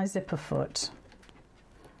change to my zipper foot.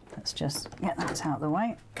 Let's just get that out of the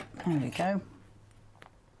way. There we go.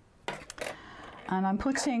 And I'm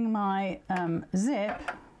putting my zip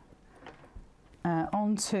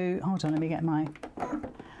onto, hold on, let me get my,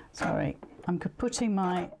 sorry, I'm putting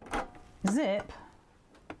my zip,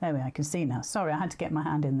 there we are, I can see now, sorry, I had to get my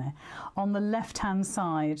hand in there, on the left hand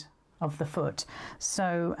side of the foot.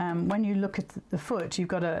 So when you look at the foot, you've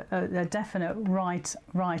got a definite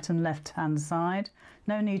right and left hand side.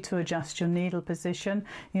 No need to adjust your needle position.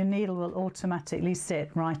 Your needle will automatically sit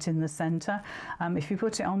right in the center. If you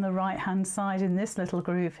put it on the right hand side in this little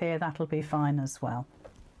groove here, that'll be fine as well.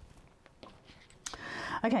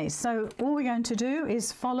 Okay, so all we're going to do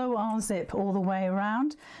is follow our zip all the way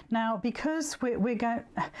around. Now, because we're going,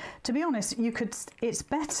 to be honest, you could, it's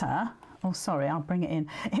better, oh sorry, I'll bring it in.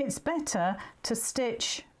 It's better to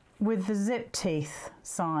stitch with the zip teeth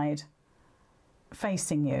side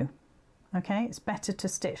facing you. Okay, it's better to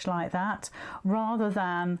stitch like that rather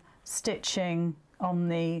than stitching on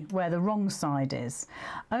where the wrong side is,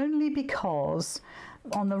 only because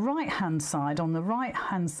on the right hand side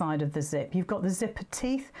of the zip, you've got the zipper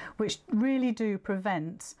teeth, which really do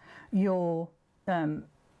prevent your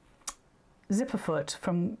zipper foot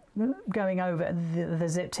from going over the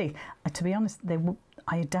zip teeth. To be honest,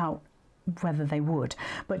 I doubt whether they would,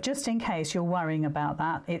 but just in case you're worrying about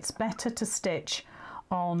that, it's better to stitch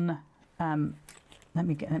on let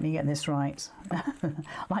me get this right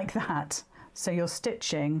like that. So you're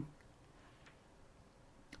stitching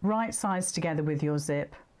right sides together with your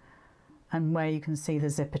zip and where you can see the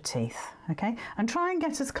zipper teeth, okay? And try and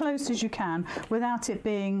get as close as you can without it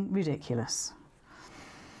being ridiculous.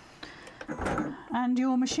 And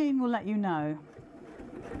your machine will let you know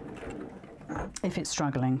if it's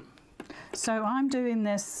struggling. So I'm doing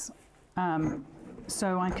this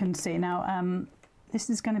so I can see. Now this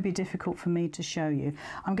is going to be difficult for me to show you.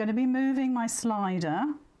 I'm going to be moving my slider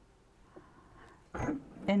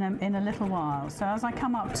in a little while. So as I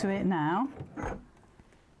come up to it now,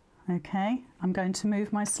 okay, I'm going to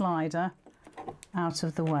move my slider out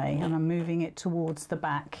of the way and I'm moving it towards the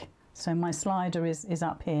back. So my slider is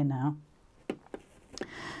up here now.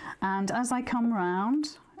 And as I come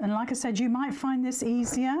round, and like I said, you might find this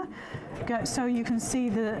easier, so you can see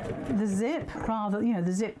the zip rather, you know,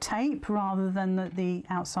 the zip tape rather than the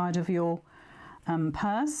outside of your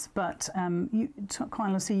purse. But quite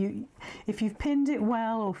honestly, if you've pinned it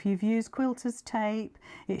well or if you've used quilter's tape,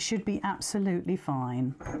 it should be absolutely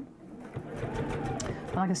fine.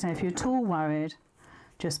 Like I say, if you're at all worried,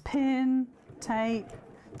 just pin, tape,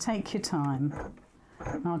 take your time.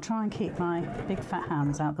 And I'll try and keep my big fat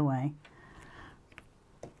hands out the way.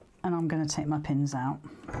 And I'm going to take my pins out.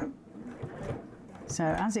 So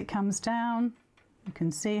as it comes down, you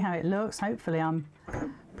can see how it looks. Hopefully I'm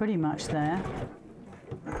pretty much there.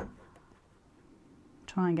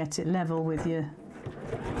 Try and get it level with your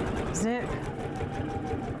zip.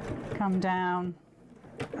 Come down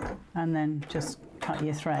and then just cut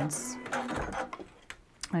your threads.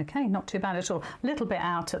 Okay, not too bad at all. A little bit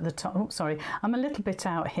out at the top. Oh, sorry, I'm a little bit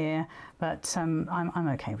out here, but I'm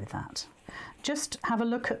okay with that. Just have a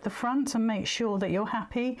look at the front and make sure that you're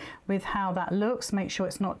happy with how that looks. Make sure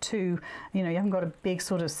it's not too, you know, you haven't got a big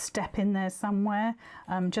sort of step in there somewhere.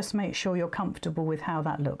 Just make sure you're comfortable with how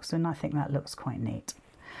that looks, and I think that looks quite neat.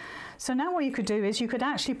 So now what you could do is you could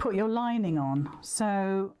actually put your lining on.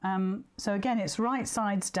 So, so again, it's right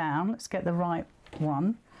sides down. Let's get the right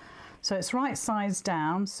one. So it's right sides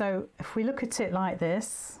down. So if we look at it like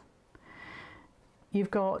this, you've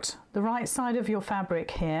got the right side of your fabric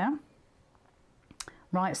here,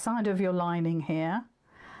 right side of your lining here,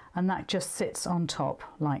 and that just sits on top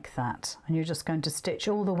like that. And you're just going to stitch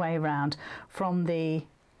all the way around from the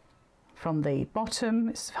bottom.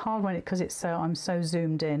 It's hard when because I'm so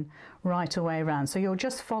zoomed in, right away around. So you're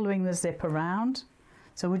just following the zip around.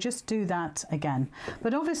 So we'll just do that again.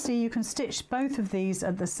 But obviously you can stitch both of these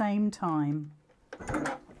at the same time.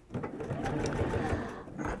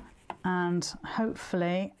 And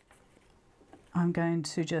hopefully I'm going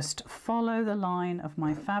to just follow the line of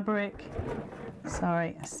my fabric.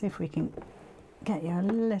 Sorry, let's see if we can get you a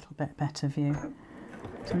little bit better view.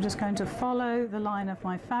 So I'm just going to follow the line of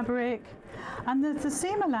my fabric. And the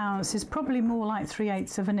seam allowance is probably more like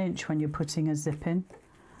 3/8 of an inch when you're putting a zip in.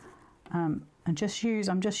 And I'm just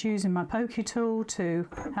using my pokey tool to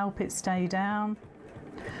help it stay down.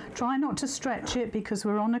 Try not to stretch it because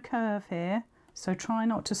we're on a curve here, so try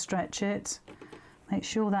not to stretch it. Make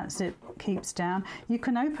sure that zip keeps down. You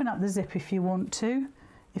can open up the zip if you want to.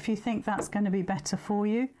 If you think that's going to be better for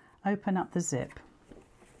you, open up the zip.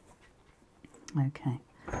 Okay,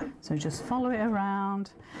 so just follow it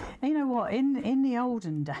around. And you know what, in the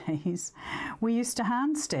olden days, we used to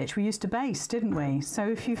hand stitch, we used to baste, didn't we? So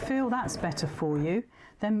if you feel that's better for you,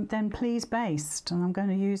 then please baste. And I'm going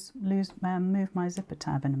to move my zipper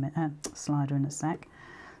tab in a minute, slider in a sec.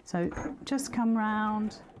 So just come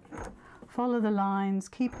round, follow the lines,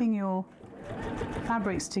 keeping your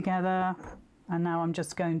fabrics together. And now I'm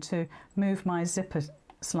just going to move my zipper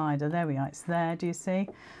slider. There we are, it's there, do you see?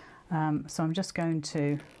 So I'm just going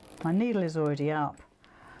to, my needle is already up,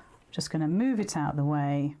 just going to move it out of the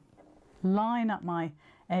way, line up my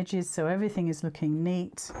edges so everything is looking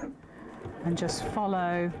neat, and just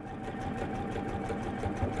follow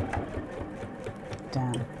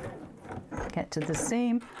down. Get to the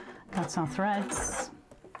seam, cut our threads,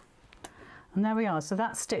 and there we are. So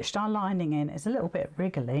that's stitched our lining in. It's a little bit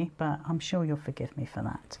wriggly, but I'm sure you'll forgive me for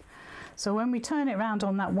that. So when we turn it round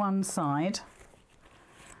on that one side,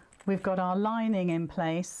 we've got our lining in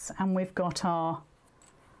place and we've got our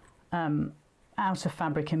outer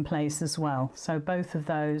fabric in place as well. So both of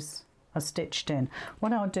those are stitched in.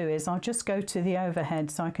 What I'll do is I'll just go to the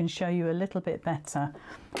overhead so I can show you a little bit better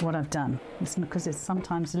what I've done. Because it's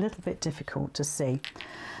sometimes a little bit difficult to see.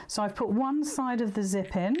 So I've put one side of the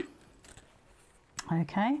zip in.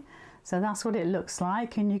 Okay, so that's what it looks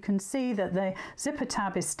like, and you can see that the zipper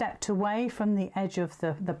tab is stepped away from the edge of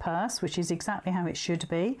the purse, which is exactly how it should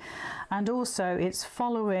be, and also it's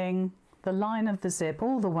following the line of the zip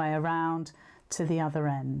all the way around to the other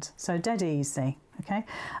end, so dead easy. Okay,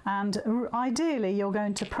 and ideally you're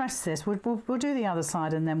going to press this. We'll do the other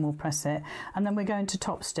side and then we'll press it, and then we're going to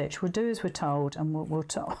top stitch. We'll do as we're told, and we'll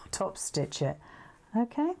top stitch it.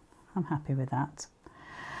 Okay, I'm happy with that.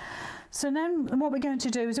 So then what we're going to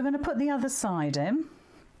do is we're going to put the other side in.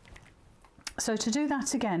 So to do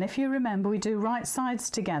that again, if you remember, we do right sides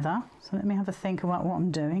together. So let me have a think about what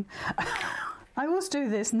I'm doing. I always do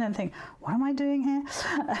this and then think, what am I doing here?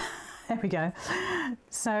 There we go.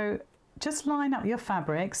 So just line up your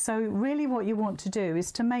fabric. So really what you want to do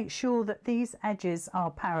is to make sure that these edges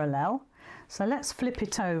are parallel. So let's flip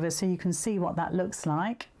it over so you can see what that looks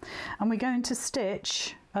like. And we're going to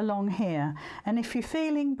stitch along here. And if you're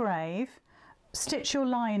feeling brave, stitch your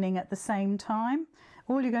lining at the same time.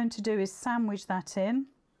 All you're going to do is sandwich that in.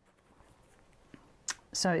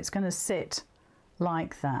 So it's going to sit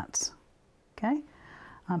like that. Okay.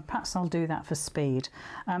 Perhaps I'll do that for speed.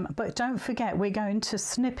 But don't forget, we're going to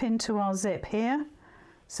snip into our zip here.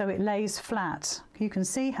 So it lays flat. You can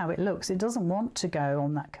see how it looks. It doesn't want to go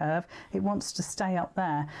on that curve. It wants to stay up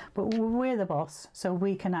there. But we're the boss, so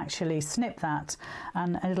we can actually snip that,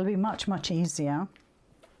 and it'll be much, much easier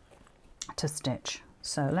to stitch.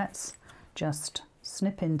 So let's just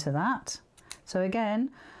snip into that. So again,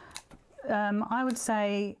 I would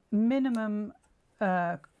say minimum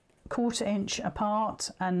 1/4 inch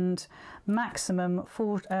apart and maximum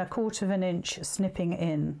 1/4 of an inch snipping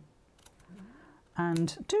in.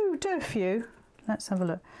 And do a few. Let's have a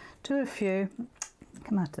look. Do a few.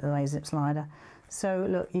 Come out of the way, zip slider. So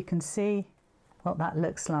look, you can see what that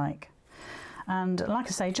looks like. And like I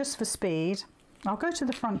say, just for speed, I'll go to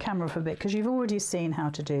the front camera for a bit because you've already seen how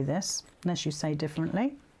to do this, unless you say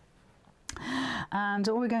differently. And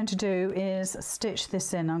all we're going to do is stitch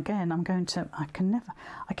this in. Again, I'm going to, I can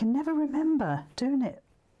never remember doing it.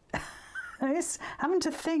 It's having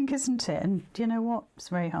to think, isn't it? And do you know what? It's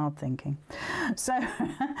very hard thinking. So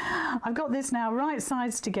I've got this now right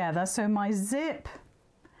sides together. So my zip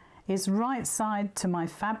is right side to my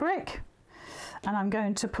fabric, and I'm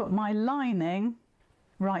going to put my lining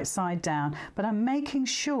right side down. But I'm making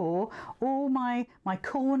sure all my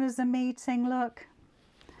corners are meeting, look.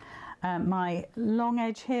 My long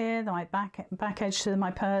edge here, my back edge to my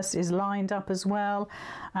purse is lined up as well,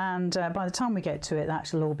 and by the time we get to it,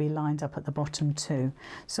 that will all be lined up at the bottom too.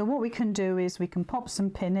 So what we can do is we can pop some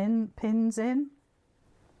pins in,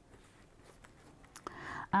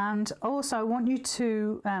 and also I want you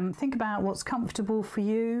to think about what's comfortable for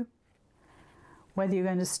you, whether you're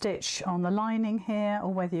going to stitch on the lining here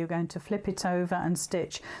or whether you're going to flip it over and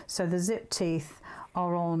stitch so the zip teeth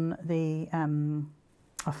are on the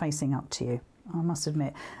are facing up to you. I must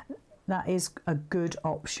admit that is a good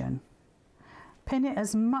option. Pin it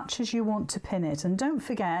as much as you want to pin it, and don't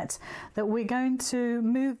forget that we're going to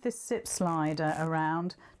move this zip slider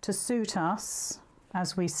around to suit us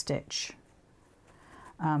as we stitch,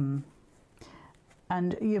 and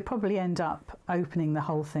you'll probably end up opening the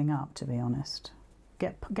whole thing up, to be honest.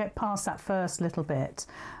 Get past that first little bit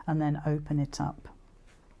and then open it up.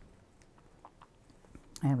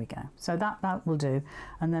 There we go. So that will do.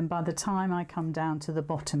 And then by the time I come down to the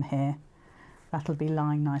bottom here, that'll be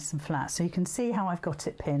lying nice and flat. So you can see how I've got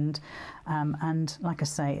it pinned. And like I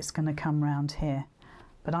say, it's going to come round here.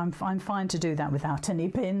 But I'm fine to do that without any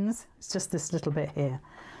pins. It's just this little bit here.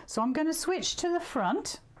 So I'm going to switch to the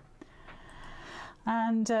front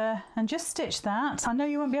and just stitch that. I know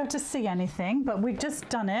you won't be able to see anything, but we've just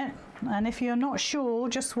done it. And if you're not sure,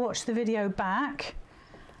 just watch the video back,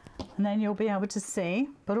 and then you'll be able to see.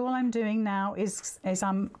 But all I'm doing now is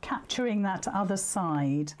I'm capturing that other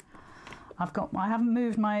side. I haven't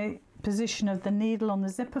moved my position of the needle on the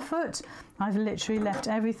zipper foot. I've literally left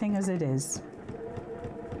everything as it is.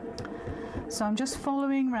 So I'm just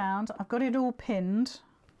following round. I've got it all pinned.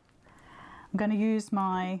 I'm going to use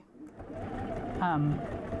my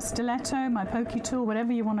stiletto, my pokey tool,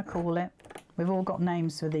 whatever you want to call it. We've all got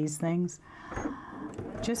names for these things.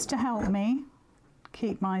 Just to help me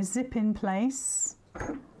keep my zip in place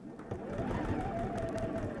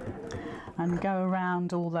and go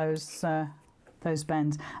around all those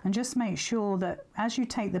bends, and just make sure that as you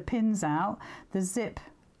take the pins out, the zip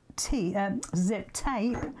zip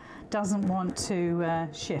tape doesn't want to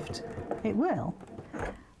shift, it will.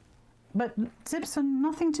 But zips are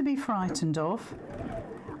nothing to be frightened of.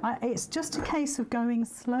 It's just a case of going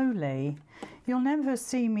slowly. You'll never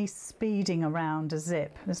see me speeding around a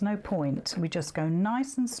zip. There's no point. We just go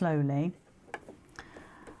nice and slowly.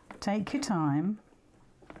 Take your time.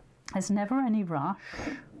 There's never any rush.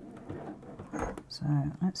 So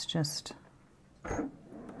let's just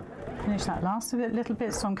finish that last little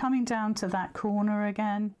bit. So I'm coming down to that corner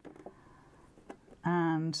again.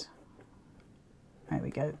 And there we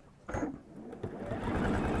go.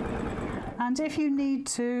 And if you need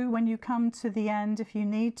to, when you come to the end, if you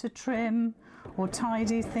need to trim or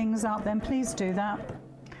tidy things up, then please do that.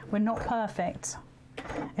 We're not perfect.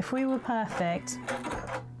 If we were perfect,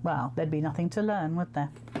 well, there'd be nothing to learn, would there?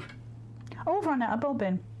 Oh, I've run out of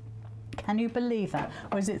bobbin. Can you believe that?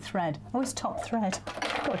 Or is it thread? Oh, it's top thread.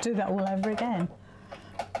 I've got to do that all over again.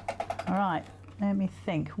 All right, let me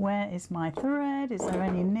think. Where is my thread? Is there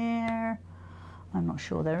any near? I'm not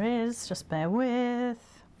sure there is. Just bear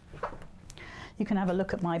with. You can have a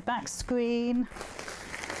look at my back screen.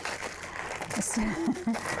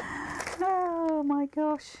 Oh my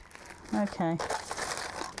gosh. Okay.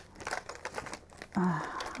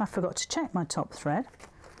 I forgot to check my top thread.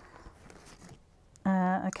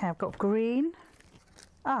 Okay, I've got green.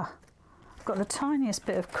 I've got the tiniest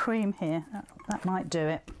bit of cream here. That might do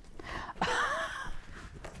it.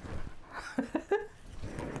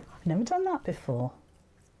 I've never done that before.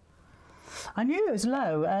 I knew it was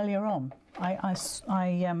low earlier on. I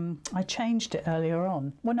changed it earlier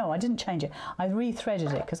on. Well, no, I didn't change it. I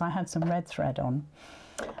rethreaded it because I had some red thread on.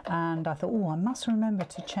 And I thought, oh, I must remember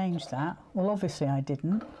to change that. Well, obviously I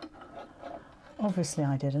didn't. Obviously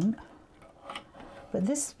I didn't. But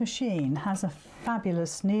this machine has a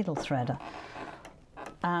fabulous needle threader.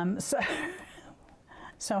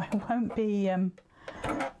 So I won't be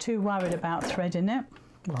too worried about threading it.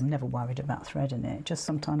 Well, I'm never worried about threading it. It just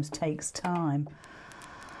sometimes takes time.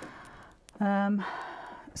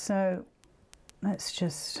 So let's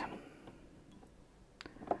just...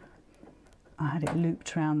 I had it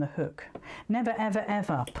looped around the hook. Never, ever,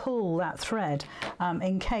 ever pull that thread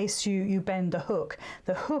in case you bend the hook.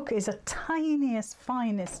 The hook is a tiniest,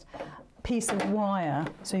 finest piece of wire,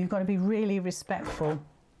 so you've got to be really respectful.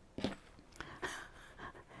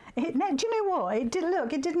 Do you know what? It did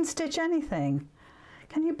look. It didn't stitch anything.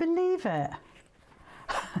 Can you believe it?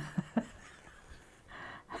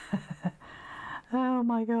 Oh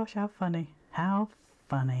my gosh! How funny! How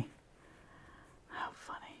funny! How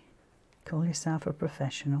funny! Call yourself a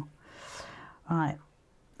professional. Right,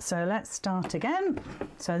 so let's start again.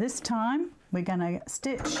 So this time we're going to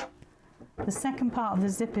stitch the second part of the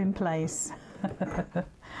zip in place.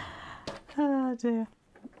 Oh dear.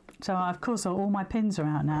 So of course all my pins are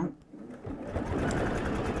out now.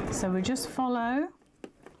 So we just follow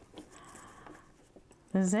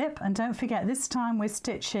the zip, and don't forget this time we're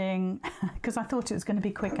stitching, because I thought it was going to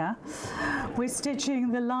be quicker, we're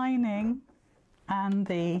stitching the lining and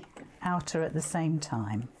the outer at the same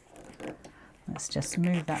time. Let's just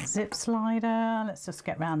move that zip slider. Let's just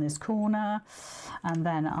get round this corner and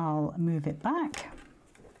then I'll move it back.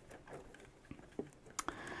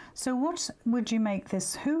 So what would you make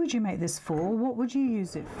this, who would you make this for? What would you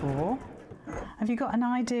use it for? Have you got an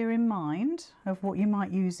idea in mind of what you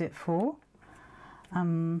might use it for?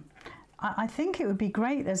 I think it would be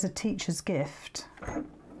great as a teacher's gift.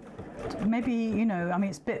 Maybe, you know, I mean,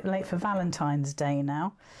 it's a bit late for Valentine's Day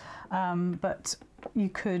now, but you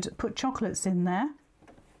could put chocolates in there.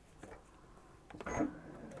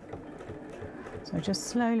 So just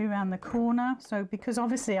slowly around the corner. So because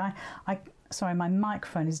obviously sorry, my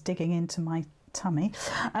microphone is digging into my tummy.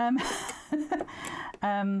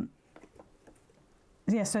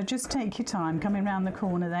 Yeah, so just take your time coming around the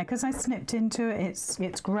corner there, because I snipped into it.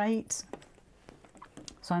 It's great.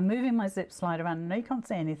 So I'm moving my zip slider around. I know you can't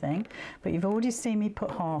see anything, but you've already seen me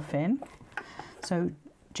put half in. So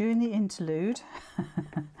during the interlude,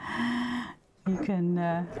 you can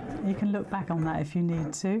look back on that if you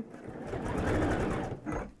need to.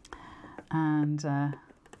 And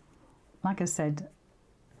like I said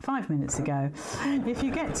 5 minutes ago, if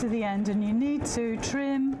you get to the end and you need to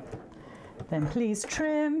trim, then please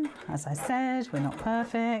trim. As I said, we're not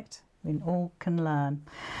perfect. We all can learn.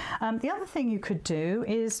 The other thing you could do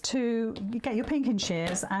is to get your pinking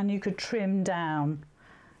shears and you could trim down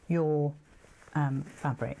your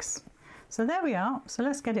fabrics. So there we are. So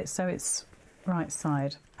let's get it so it's right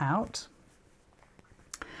side out.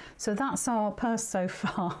 So that's our purse so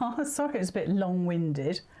far. Sorry, it's a bit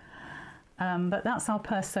long-winded, but that's our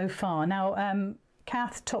purse so far. Now,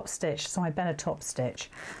 Kath, top stitch, so I better top stitch.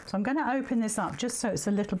 So I'm going to open this up just so it's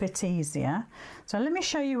a little bit easier. So let me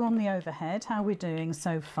show you on the overhead how we're doing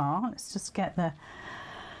so far. Let's just get the...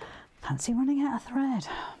 Fancy running out of thread.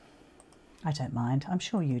 I don't mind, I'm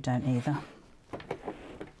sure you don't either.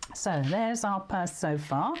 So there's our purse so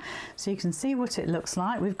far. So you can see what it looks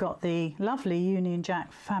like. We've got the lovely Union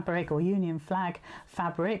Jack fabric or Union flag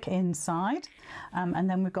fabric inside. And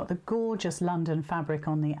then we've got the gorgeous London fabric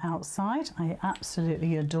on the outside. I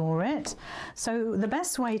absolutely adore it. So the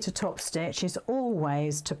best way to top stitch is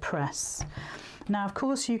always to press. Now, of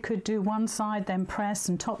course, you could do one side, then press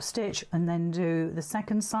and top stitch, and then do the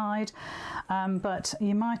second side, but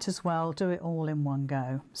you might as well do it all in one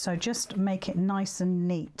go. So just make it nice and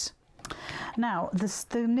neat. Now,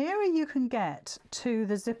 the nearer you can get to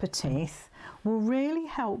the zipper teeth will really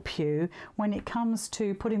help you when it comes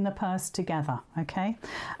to putting the purse together, okay?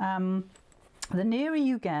 The nearer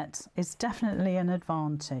you get is definitely an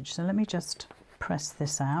advantage. So let me just press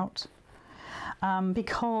this out.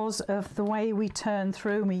 Because of the way we turn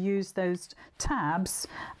through, and we use those tabs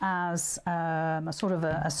as a sort of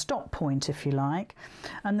a stop point, if you like.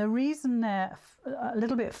 And the reason they're a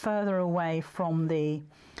little bit further away from the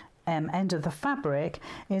end of the fabric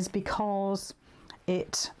is because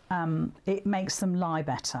it makes them lie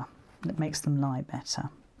better. It makes them lie better.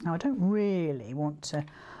 Now, I don't really want to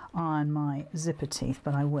iron my zipper teeth,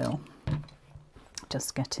 but I will.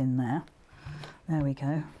 Just get in there. There we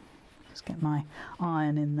go. Just get my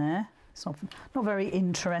iron in there. It's not very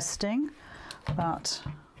interesting, but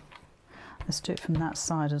let's do it from that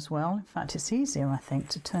side as well. In fact, it's easier, I think,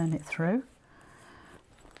 to turn it through.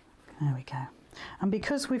 There we go. And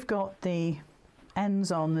because we've got the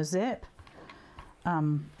ends on the zip,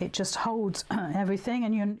 it just holds everything,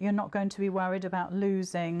 and you're not going to be worried about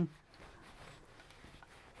losing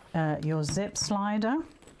your zip slider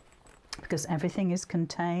because everything is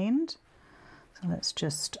contained. So let's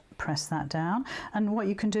just press that down, and what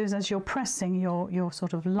you can do is, as you're pressing, you're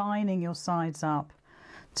sort of lining your sides up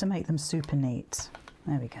to make them super neat.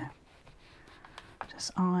 There we go.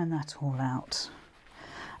 Just iron that all out.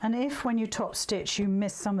 And if when you top stitch you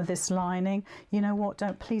miss some of this lining, you know what,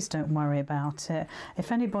 please don't worry about it.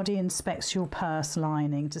 If anybody inspects your purse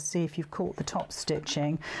lining to see if you've caught the top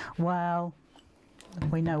stitching, well,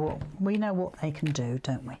 we know what they can do,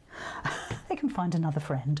 don't we? They can find another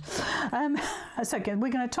friend. So again,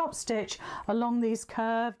 we're going to top stitch along these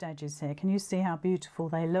curved edges here. Can you see how beautiful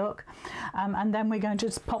they look? And then we're going to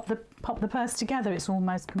just pop the purse together. It's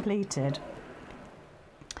almost completed.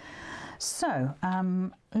 So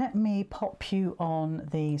let me pop you on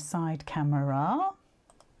the side camera.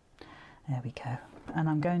 There we go. And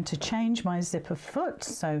I'm going to change my zipper foot.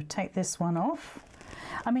 So take this one off.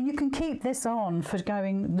 I mean, you can keep this on for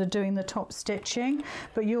doing the top stitching,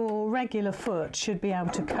 but your regular foot should be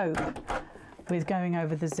able to cope with going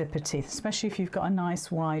over the zipper teeth, especially if you've got a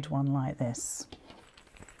nice wide one like this.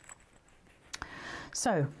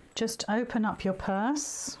 So just open up your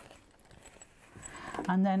purse,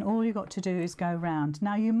 and then all you've got to do is go round.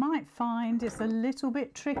 Now, you might find it's a little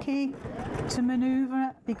bit tricky to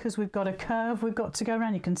manoeuvre because we've got a curve we've got to go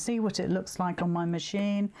around. You can see what it looks like on my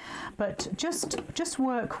machine, but just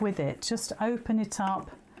work with it. Just open it up,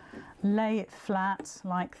 lay it flat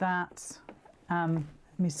like that. Let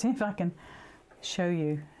me see if I can show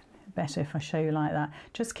you better if I show you like that.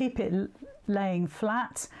 Just keep it laying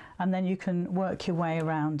flat, and then you can work your way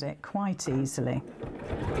around it quite easily.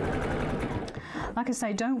 Like I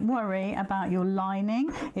say, don't worry about your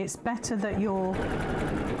lining. It's better that your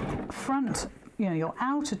front, your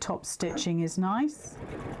outer top stitching is nice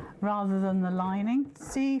rather than the lining.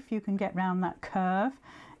 See if you can get round that curve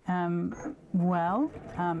well.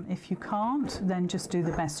 If you can't, then just do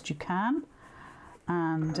the best you can.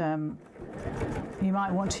 And you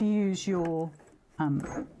might want to use your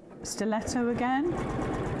stiletto again.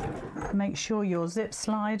 Make sure your zip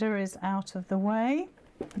slider is out of the way.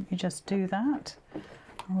 You just do that.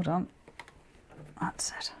 Hold on.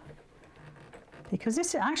 That's it. Because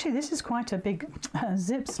this is quite a big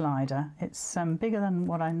zip slider. It's bigger than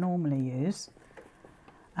what I normally use.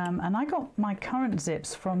 And I got my current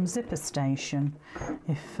zips from Zipper Station,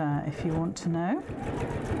 if you want to know.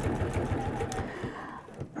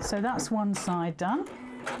 So that's one side done.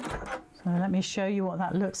 So let me show you what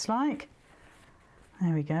that looks like.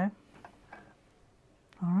 There we go.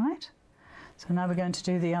 All right. So now we're going to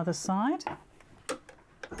do the other side.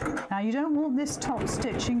 Now, you don't want this top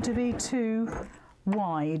stitching to be too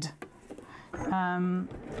wide.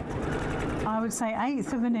 I would say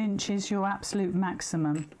 1/8 of an inch is your absolute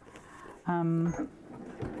maximum.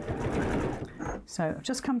 So I've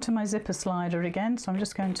just come to my zipper slider again, so I'm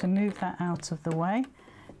just going to move that out of the way.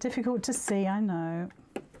 Difficult to see, I know.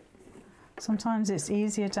 Sometimes it's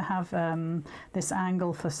easier to have this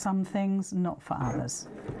angle for some things, not for others.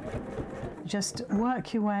 Just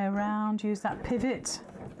work your way around, use that pivot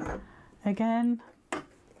again.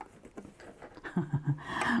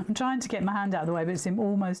 I'm trying to get my hand out of the way, but it's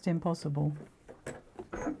almost impossible.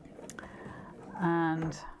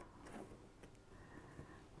 And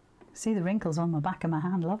see the wrinkles on the back of my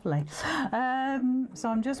hand, lovely. So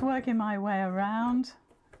I'm just working my way around.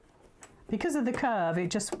 Because of the curve, it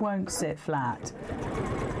just won't sit flat.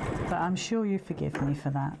 But I'm sure you forgive me for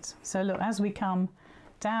that. So look, as we come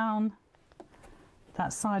down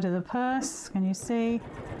that side of the purse, can you see?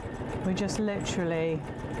 We're just literally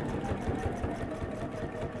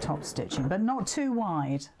top stitching, but not too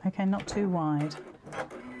wide. Okay, not too wide.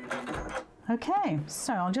 Okay,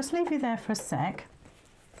 so I'll just leave you there for a sec.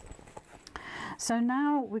 So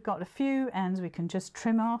now we've got a few ends we can just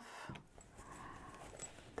trim off.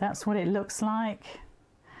 That's what it looks like.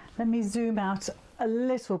 Let me zoom out a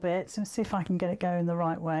little bit and see if I can get it going the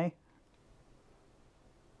right way.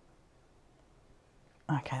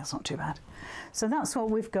 Okay, that's not too bad. So that's what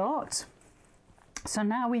we've got. So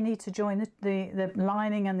now we need to join the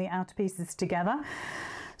lining and the outer pieces together.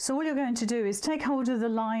 So all you're going to do is take hold of the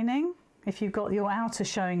lining. If you've got your outer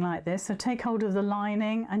showing like this, so take hold of the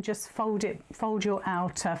lining and just fold your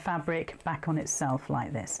outer fabric back on itself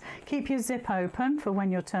like this. Keep your zip open for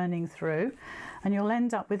when you're turning through, and you'll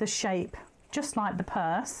end up with a shape just like the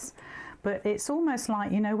purse, but it's almost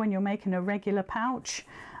like, you know, when you're making a regular pouch,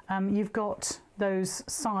 you've got those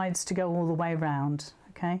sides to go all the way around.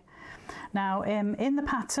 Okay. Now in the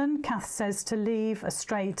pattern, Kath says to leave a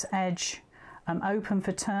straight edge open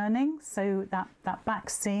for turning, so that back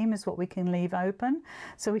seam is what we can leave open.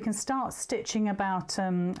 So we can start stitching about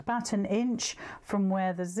an inch from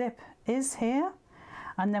where the zip is here,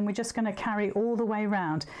 and then we're just going to carry all the way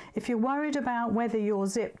around. If you're worried about whether your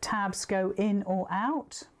zip tabs go in or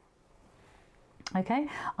out, okay,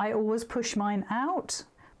 I always push mine out,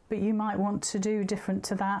 but you might want to do different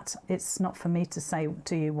to that. It's not for me to say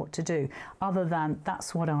to you what to do, other than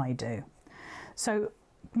that's what I do. So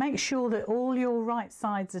make sure that all your right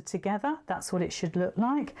sides are together. That's what it should look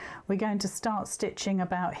like. We're going to start stitching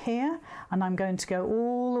about here, and I'm going to go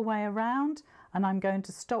all the way around, and I'm going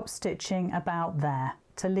to stop stitching about there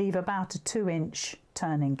to leave about a 2-inch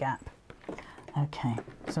turning gap. Okay,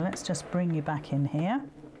 so let's just bring you back in here.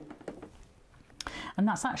 And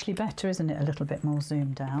that's actually better, isn't it? A little bit more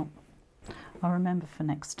zoomed out. I'll remember for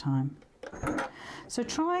next time. So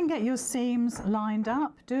try and get your seams lined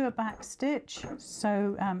up, do a back stitch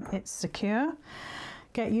so it's secure.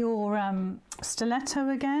 Get your stiletto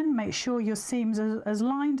again, make sure your seams are as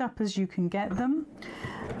lined up as you can get them.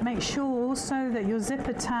 Make sure also that your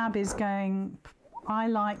zipper tab is going, I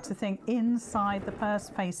like to think, inside the purse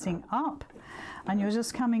facing up, and you're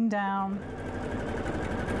just coming down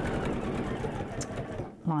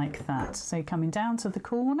like that. So you're coming down to the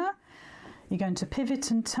corner, you're going to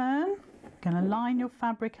pivot and turn. Going to line your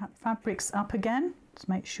fabrics up again to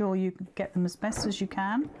make sure you get them as best as you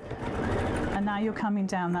can, and now you're coming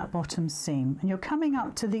down that bottom seam, and you're coming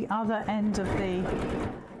up to the other end of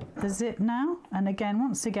the zip now, and again,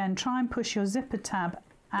 once again, try and push your zipper tab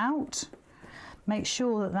out. Make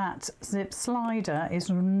sure that that zip slider is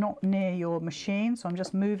not near your machine, so I'm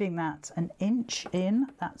just moving that an inch in,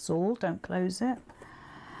 that's all, don't close it.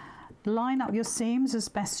 Line up your seams as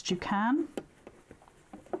best you can.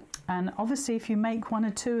 And obviously if you make 1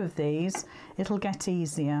 or 2 of these, it'll get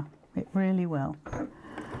easier. It really will.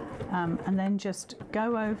 And then just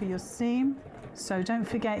go over your seam. So don't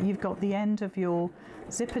forget you've got the end of your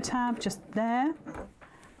zipper tab just there,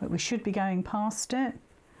 but we should be going past it.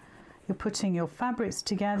 You're putting your fabrics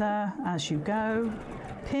together as you go.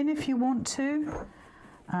 Pin if you want to.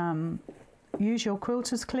 Use your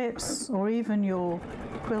quilter's clips or even your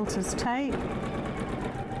quilter's tape.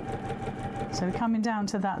 So we're coming down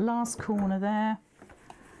to that last corner there,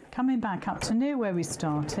 coming back up to near where we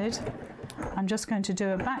started. I'm just going to do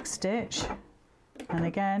a back stitch, and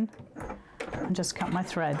again, and just cut my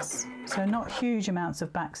threads. So not huge amounts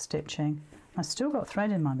of back stitching. I've still got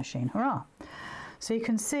thread in my machine, hurrah! So you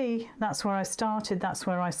can see that's where I started, that's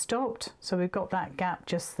where I stopped. So we've got that gap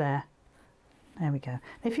just there. There we go.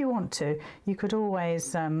 If you want to, you could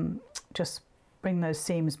always just bring those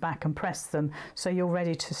seams back and press them so you're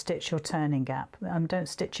ready to stitch your turning gap. Don't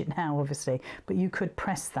stitch it now obviously, but you could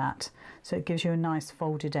press that so it gives you a nice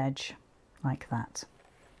folded edge like that.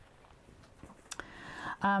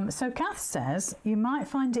 So Kath says you might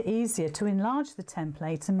find it easier to enlarge the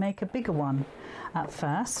template and make a bigger one at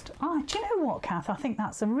first. Oh, do you know what, Kath? I think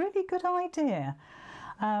that's a really good idea.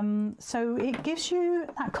 So it gives you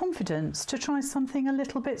that confidence to try something a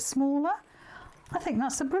little bit smaller. I think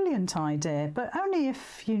that's a brilliant idea, but only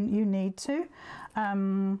if you need to.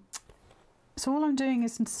 So all I'm doing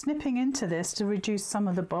is snipping into this to reduce some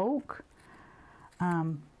of the bulk.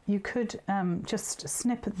 You could just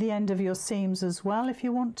snip at the end of your seams as well if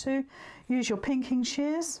you want to. Use your pinking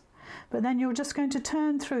shears, but then you're just going to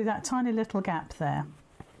turn through that tiny little gap there.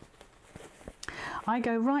 I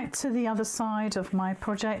go right to the other side of my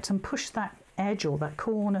project and push that edge or that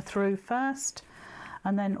corner through first,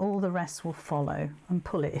 and then all the rest will follow, and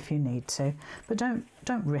pull it if you need to. But don't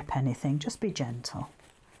rip anything, just be gentle.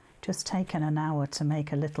 Just taken an hour to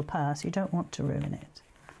make a little purse, you don't want to ruin it.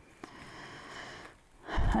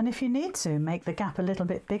 And if you need to, make the gap a little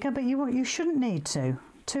bit bigger, but you shouldn't need to.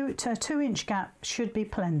 A 2-inch gap should be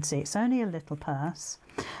plenty. It's only a little purse.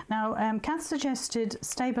 Now, Kath suggested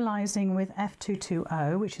stabilising with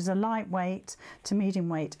F220, which is a lightweight to medium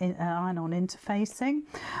weight iron-on interfacing.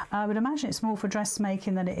 I would imagine it's more for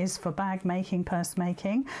dressmaking than it is for bag making, purse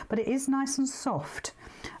making, but it is nice and soft.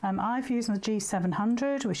 I've used the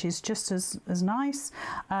G700, which is just as nice.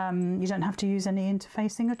 You don't have to use any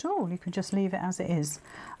interfacing at all. You can just leave it as it is.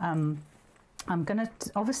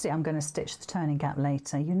 Obviously I'm gonna stitch the turning gap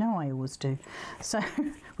later. You know I always do. So,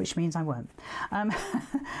 which means I won't.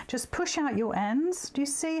 Just push out your ends. Do you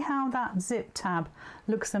see how that zip tab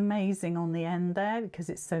looks amazing on the end there because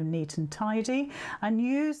it's so neat and tidy? And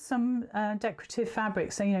use some decorative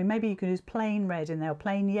fabric. So, you know, maybe you could use plain red in there, or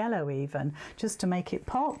plain yellow even, just to make it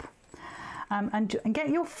pop. And get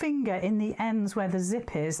your finger in the ends where the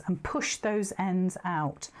zip is and push those ends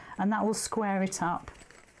out, and that will square it up.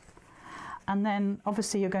 And then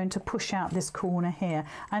obviously you're going to push out this corner here,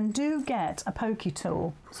 and do get a pokey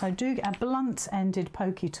tool. So do get a blunt ended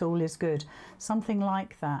pokey tool is good, something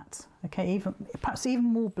like that. Okay, perhaps even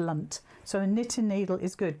more blunt. So a knitting needle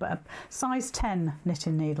is good, but a size 10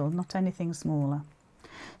 knitting needle, not anything smaller.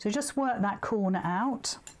 So just work that corner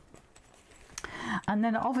out, and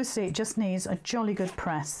then obviously it just needs a jolly good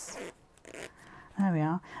press. There we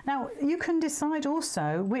are. Now you can decide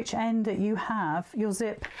also which end that you have your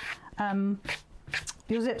zip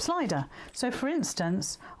slider. So for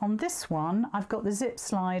instance, on this one I've got the zip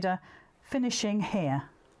slider finishing here,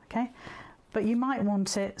 okay, but you might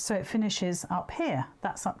want it so it finishes up here.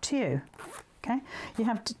 That's up to you. Okay, you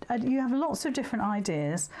have lots of different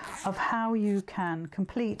ideas of how you can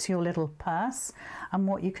complete your little purse and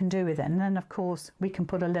what you can do with it. And then of course we can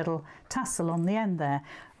put a little tassel on the end there.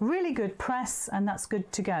 Really good press, and that's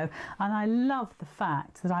good to go. And I love the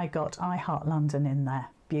fact that I got I Heart London in there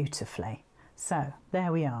beautifully. So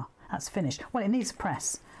there we are, that's finished. Well, it needs a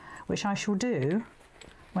press, which I shall do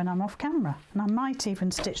when I'm off camera, and I might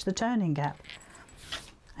even stitch the turning gap.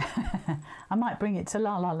 I might bring it to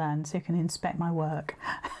La La Land so you can inspect my work.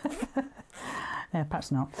 Yeah,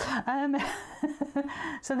 perhaps not.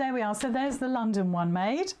 So there we are. So there's the London one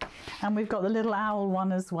made, and we've got the little owl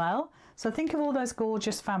one as well. So think of all those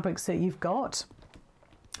gorgeous fabrics that you've got,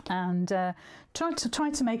 and try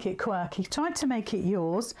to make it quirky. Try to make it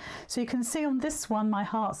yours. So you can see on this one my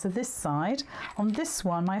hearts are this side. On this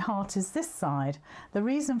one my heart is this side. The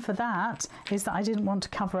reason for that is that I didn't want to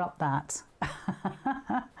cover up that.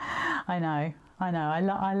 I know.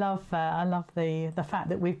 I love the fact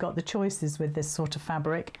that we've got the choices with this sort of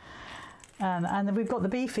fabric, and we've got the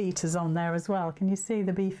beef eaters on there as well. Can you see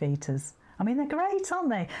the beef eaters? I mean, they're great, aren't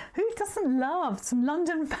they? Who doesn't love some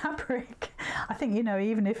London fabric? I think, you know,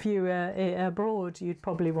 even if you were abroad, you'd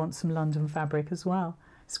probably want some London fabric as well.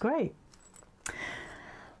 It's great.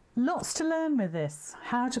 Lots to learn with this.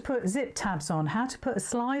 How to put zip tabs on, how to put a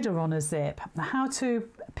slider on a zip, how to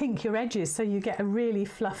pink your edges so you get a really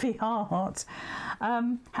fluffy heart,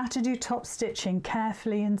 how to do top stitching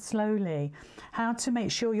carefully and slowly, how to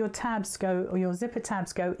make sure your tabs go, or your zipper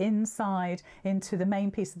tabs go inside into the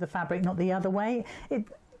main piece of the fabric, not the other way.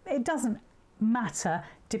 It doesn't matter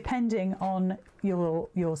depending on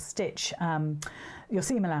your stitch, your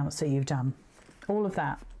seam allowance that you've done, all of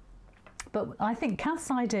that. But I think Kath's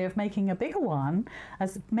idea of making a bigger one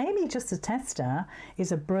as maybe just a tester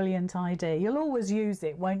is a brilliant idea. You'll always use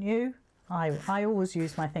it, won't you? I always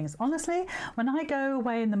use my things. Honestly, when I go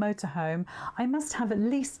away in the motorhome, I must have at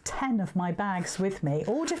least 10 of my bags with me,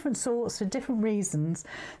 all different sorts for different reasons.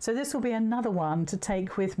 So this will be another one to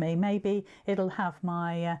take with me. Maybe it'll have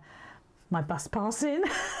my my bus pass in.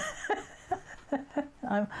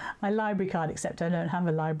 My library card, except I don't have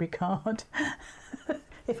a library card.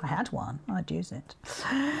 If I had one, I'd use it.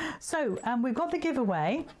 So we've got the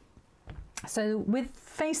giveaway. So with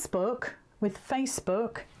Facebook,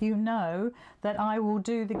 you know that I will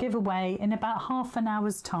do the giveaway in about half an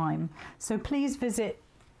hour's time. So please visit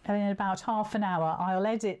in about half an hour. I'll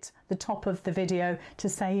edit the top of the video to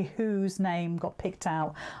say whose name got picked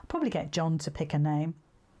out. I'll probably get John to pick a name.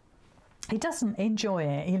 He doesn't enjoy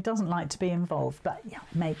it. He doesn't like to be involved, but yeah,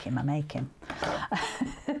 I make him.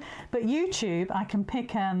 But YouTube, I can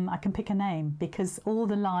pick a name because all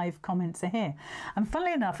the live comments are here. And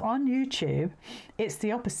funnily enough, on YouTube, it's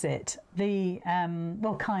the opposite.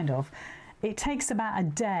 Well, kind of. It takes about a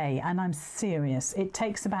day, and I'm serious. It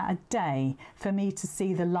takes about a day for me to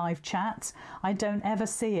see the live chat. I don't ever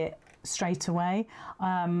see it straight away.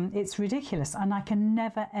 It's ridiculous, and I can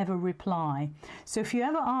never ever reply. So if you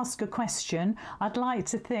ever ask a question, I'd like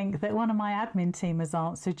to think that one of my admin team has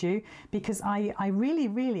answered you, because I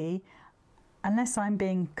really, unless I'm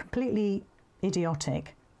being completely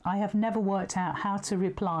idiotic, I have never worked out how to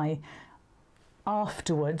reply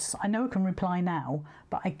afterwards. I know I can reply now,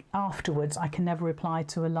 but afterwards I can never reply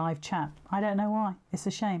to a live chat. I don't know why. It's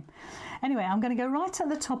a shame. Anyway, I'm going to go right at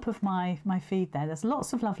the top of my feed there. There's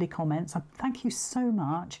lots of lovely comments. Thank you so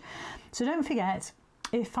much. So don't forget,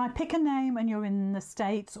 if I pick a name and you're in the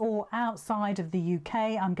States or outside of the UK,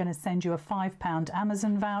 I'm going to send you a £5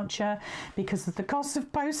 Amazon voucher because of the cost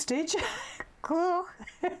of postage. I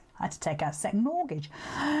had to take out a second mortgage.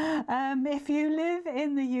 If you live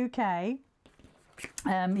in the UK,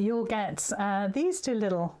 you'll get these two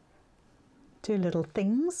little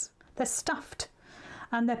things. They're stuffed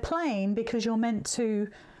and they're plain because you're meant to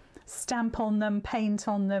stamp on them, paint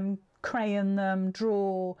on them, crayon them,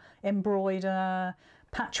 draw, embroider,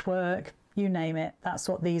 patchwork, you name it. That's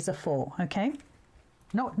what these are for, okay?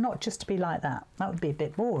 Not just to be like that. That would be a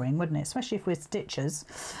bit boring, wouldn't it? Especially if we're stitchers.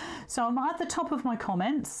 So I'm at the top of my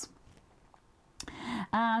comments.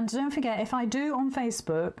 And don't forget, if I do on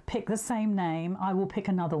Facebook pick the same name, I will pick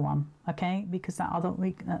another one, okay? Because that other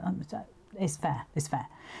week is fair. It's fair.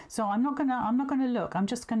 So I'm not gonna look. I'm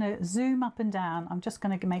just gonna zoom up and down. I'm just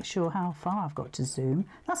gonna make sure how far I've got to zoom.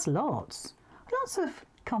 That's lots of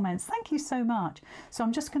comments. Thank you so much. So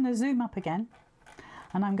I'm just gonna zoom up again,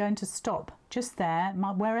 and I'm going to stop just there.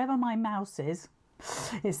 Wherever my mouse is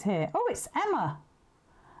here. Oh, it's Emma.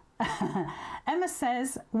 Emma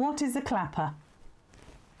says, "What is a clapper?"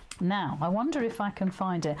 Now, I wonder if I can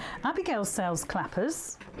find it. Abigail sells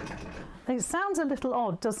clappers. It sounds a little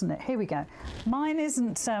odd, doesn't it? Here we go. Mine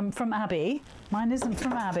isn't from Abby.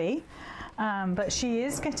 But she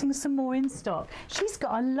is getting some more in stock. She's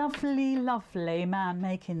got a lovely, lovely man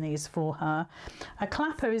making these for her. A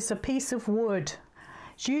clapper is a piece of wood.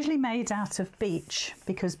 It's usually made out of beech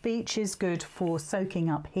because beech is good for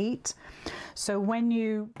soaking up heat. So when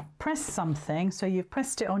you press something, so you've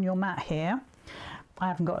pressed it on your mat here, I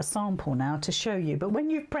haven't got a sample now to show you, but when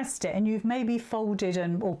you've pressed it and you've maybe folded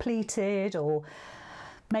or pleated or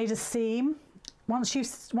made a seam, once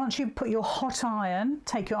you've put your hot iron,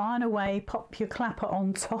 take your iron away, pop your clapper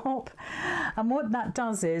on top, and what that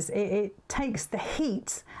does is it takes the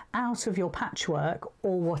heat out of your patchwork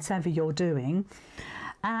or whatever you're doing,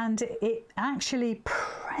 and it actually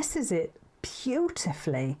presses it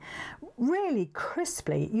beautifully, really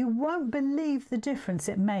crisply. You won't believe the difference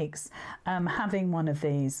it makes having one of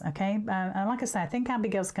these, okay? And like I say, I think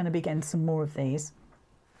Abigail's going to be getting some more of these,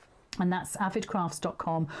 and that's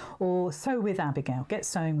avidcrafts.com or Sew with Abigail. Get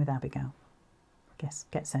sewing with Abigail. Yes,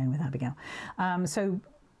 get sewing with Abigail. So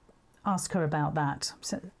ask her about that.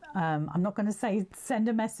 So, I'm not going to say send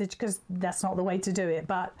a message because that's not the way to do it,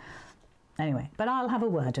 but anyway, but I'll have a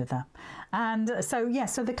word with her. And so, yeah,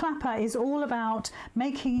 so the clapper is all about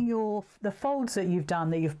making the folds that you've done,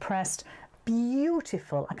 that you've pressed,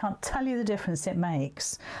 beautiful. I can't tell you the difference it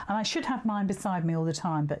makes. And I should have mine beside me all the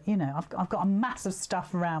time, but you know, I've got a mass of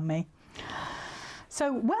stuff around me.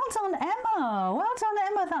 So well done, Emma. Well done,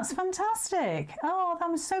 Emma. That's fantastic. Oh,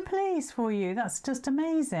 I'm so pleased for you. That's just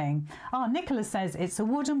amazing. Oh, Nicola says it's a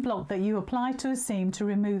wooden block that you apply to a seam to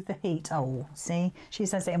remove the heat. Oh, see, she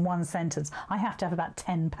says it in one sentence. I have to have about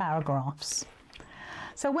 10 paragraphs.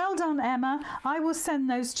 So well done, Emma. I will send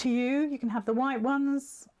those to you. You can have the white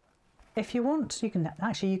ones if you want. You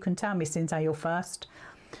can tell me since you're first.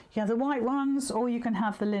 You have the white ones, or you can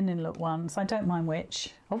have the linen look ones. I don't mind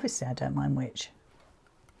which. Obviously, I don't mind which.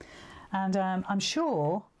 And I'm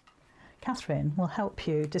sure Kathryn will help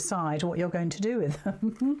you decide what you're going to do with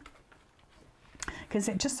them. Because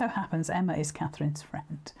it just so happens Emma is Kathryn's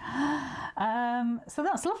friend. So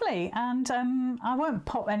that's lovely, and I won't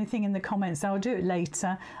pop anything in the comments, I'll do it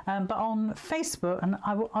later, but on Facebook, and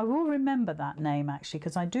I will remember that name actually,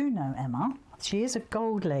 because I do know Emma. She is a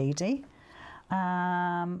gold lady.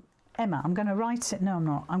 Emma, I'm going to write it, no I'm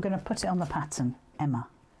not, I'm going to put it on the pattern, Emma.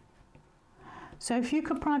 So if you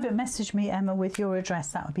could private message me, Emma, with your address,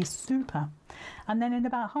 that would be super. And then in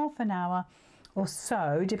about half an hour or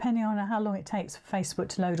so, depending on how long it takes for Facebook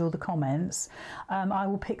to load all the comments, I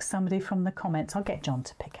will pick somebody from the comments. I'll get John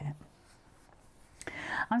to pick it.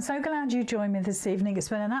 I'm so glad you joined me this evening. It's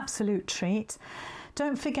been an absolute treat.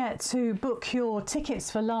 Don't forget to book your tickets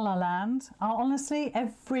for La La Land. Honestly,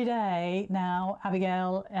 every day now,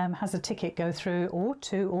 Abigail has a ticket go through, or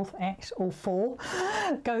 2 or 8 or 4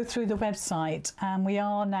 go through the website, and we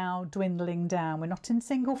are now dwindling down. We're not in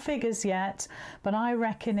single figures yet, but I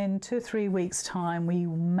reckon in 2 or 3 weeks' time we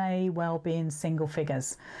may well be in single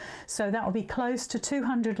figures. So that will be close to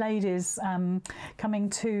 200 ladies coming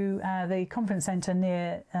to the conference centre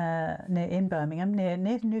near in Birmingham, near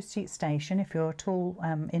New Street Station, if you're at all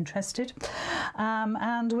interested,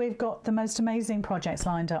 and we've got the most amazing projects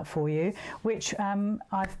lined up for you, which I'm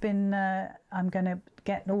going to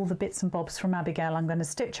get all the bits and bobs from Abigail. I'm going to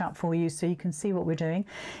stitch up for you so you can see what we're doing.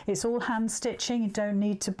 It's all hand stitching. You don't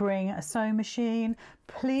need to bring a sewing machine.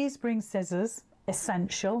 Please bring scissors,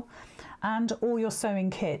 essential, and all your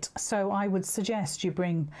sewing kit. So I would suggest you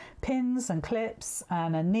bring pins and clips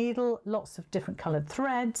and a needle, lots of different coloured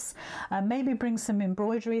threads, maybe bring some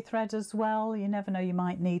embroidery thread as well. You never know, you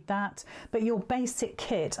might need that. But your basic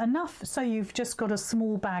kit, enough so you've just got a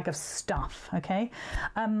small bag of stuff, okay?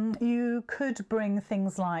 You could bring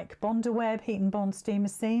things like Bonder web, heat and bond steamer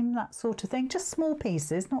seam, that sort of thing, just small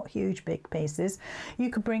pieces, not huge big pieces.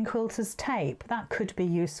 You could bring quilter's tape, that could be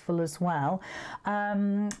useful as well.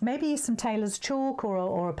 Maybe some tailor's chalk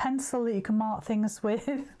or a pencil that you can mark things with.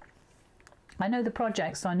 I know the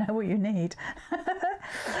project, so I know what you need.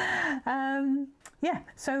 Yeah,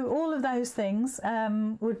 so all of those things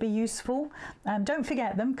would be useful. Don't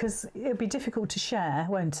forget them, because it'll be difficult to share,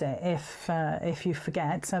 won't it, if you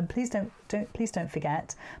forget. So please don't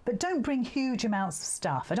forget. But don't bring huge amounts of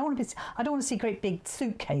stuff. I don't want to see great big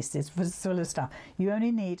suitcases full of stuff. You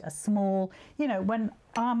only need a small. You know, when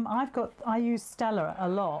I use Stella a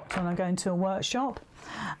lot when I'm going to a workshop,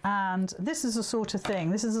 and this is the sort of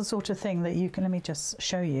thing. This is the sort of thing that you can. Let me just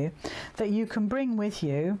show you that you can bring with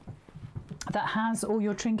you, that has all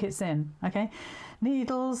your trinkets in, okay?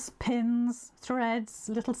 Needles, pins, threads,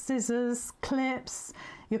 little scissors, clips,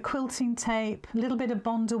 your quilting tape, a little bit of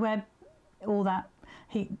Bonder web, all that,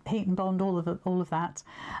 heat and bond, all of that.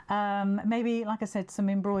 Maybe, like I said, some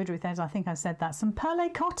embroidery threads, I think I said that. Some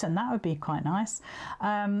perlé cotton, that would be quite nice.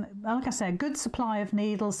 Like I said, a good supply of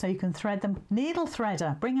needles so you can thread them. Needle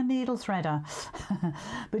threader, bring a needle threader.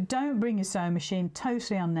 But don't bring your sewing machine,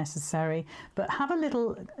 totally unnecessary. But have a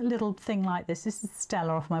little thing like this. This is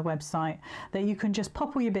Stella off my website, that you can just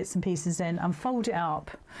pop all your bits and pieces in and fold it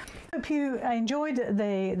up. Hope you enjoyed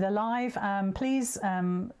the live. Please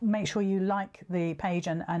make sure you like the page,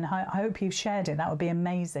 and I hope you've shared it. That would be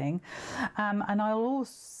amazing. And I'll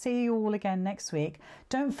see you all again next week.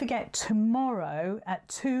 Don't forget, tomorrow at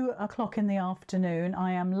 2 o'clock in the afternoon,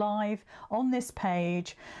 I am live on this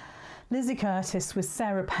page, Lizzy Curtis with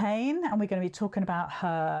Sarah Payne, and we're going to be talking about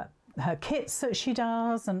her kits that she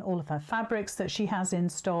does, and all of her fabrics that she has in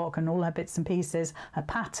stock, and all her bits and pieces, her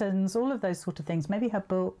patterns, all of those sort of things, maybe her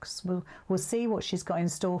books. We'll see what she's got in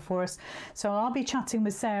store for us. So I'll be chatting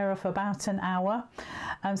with Sarah for about an hour,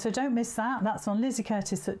 so don't miss that. That's on Lizzy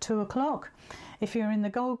Curtis at 2 o'clock. If you're in the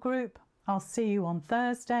gold group, I'll see you on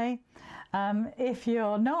Thursday. If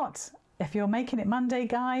you're not, if you're making it Monday,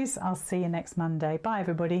 guys, I'll see you next Monday. Bye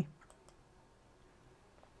everybody.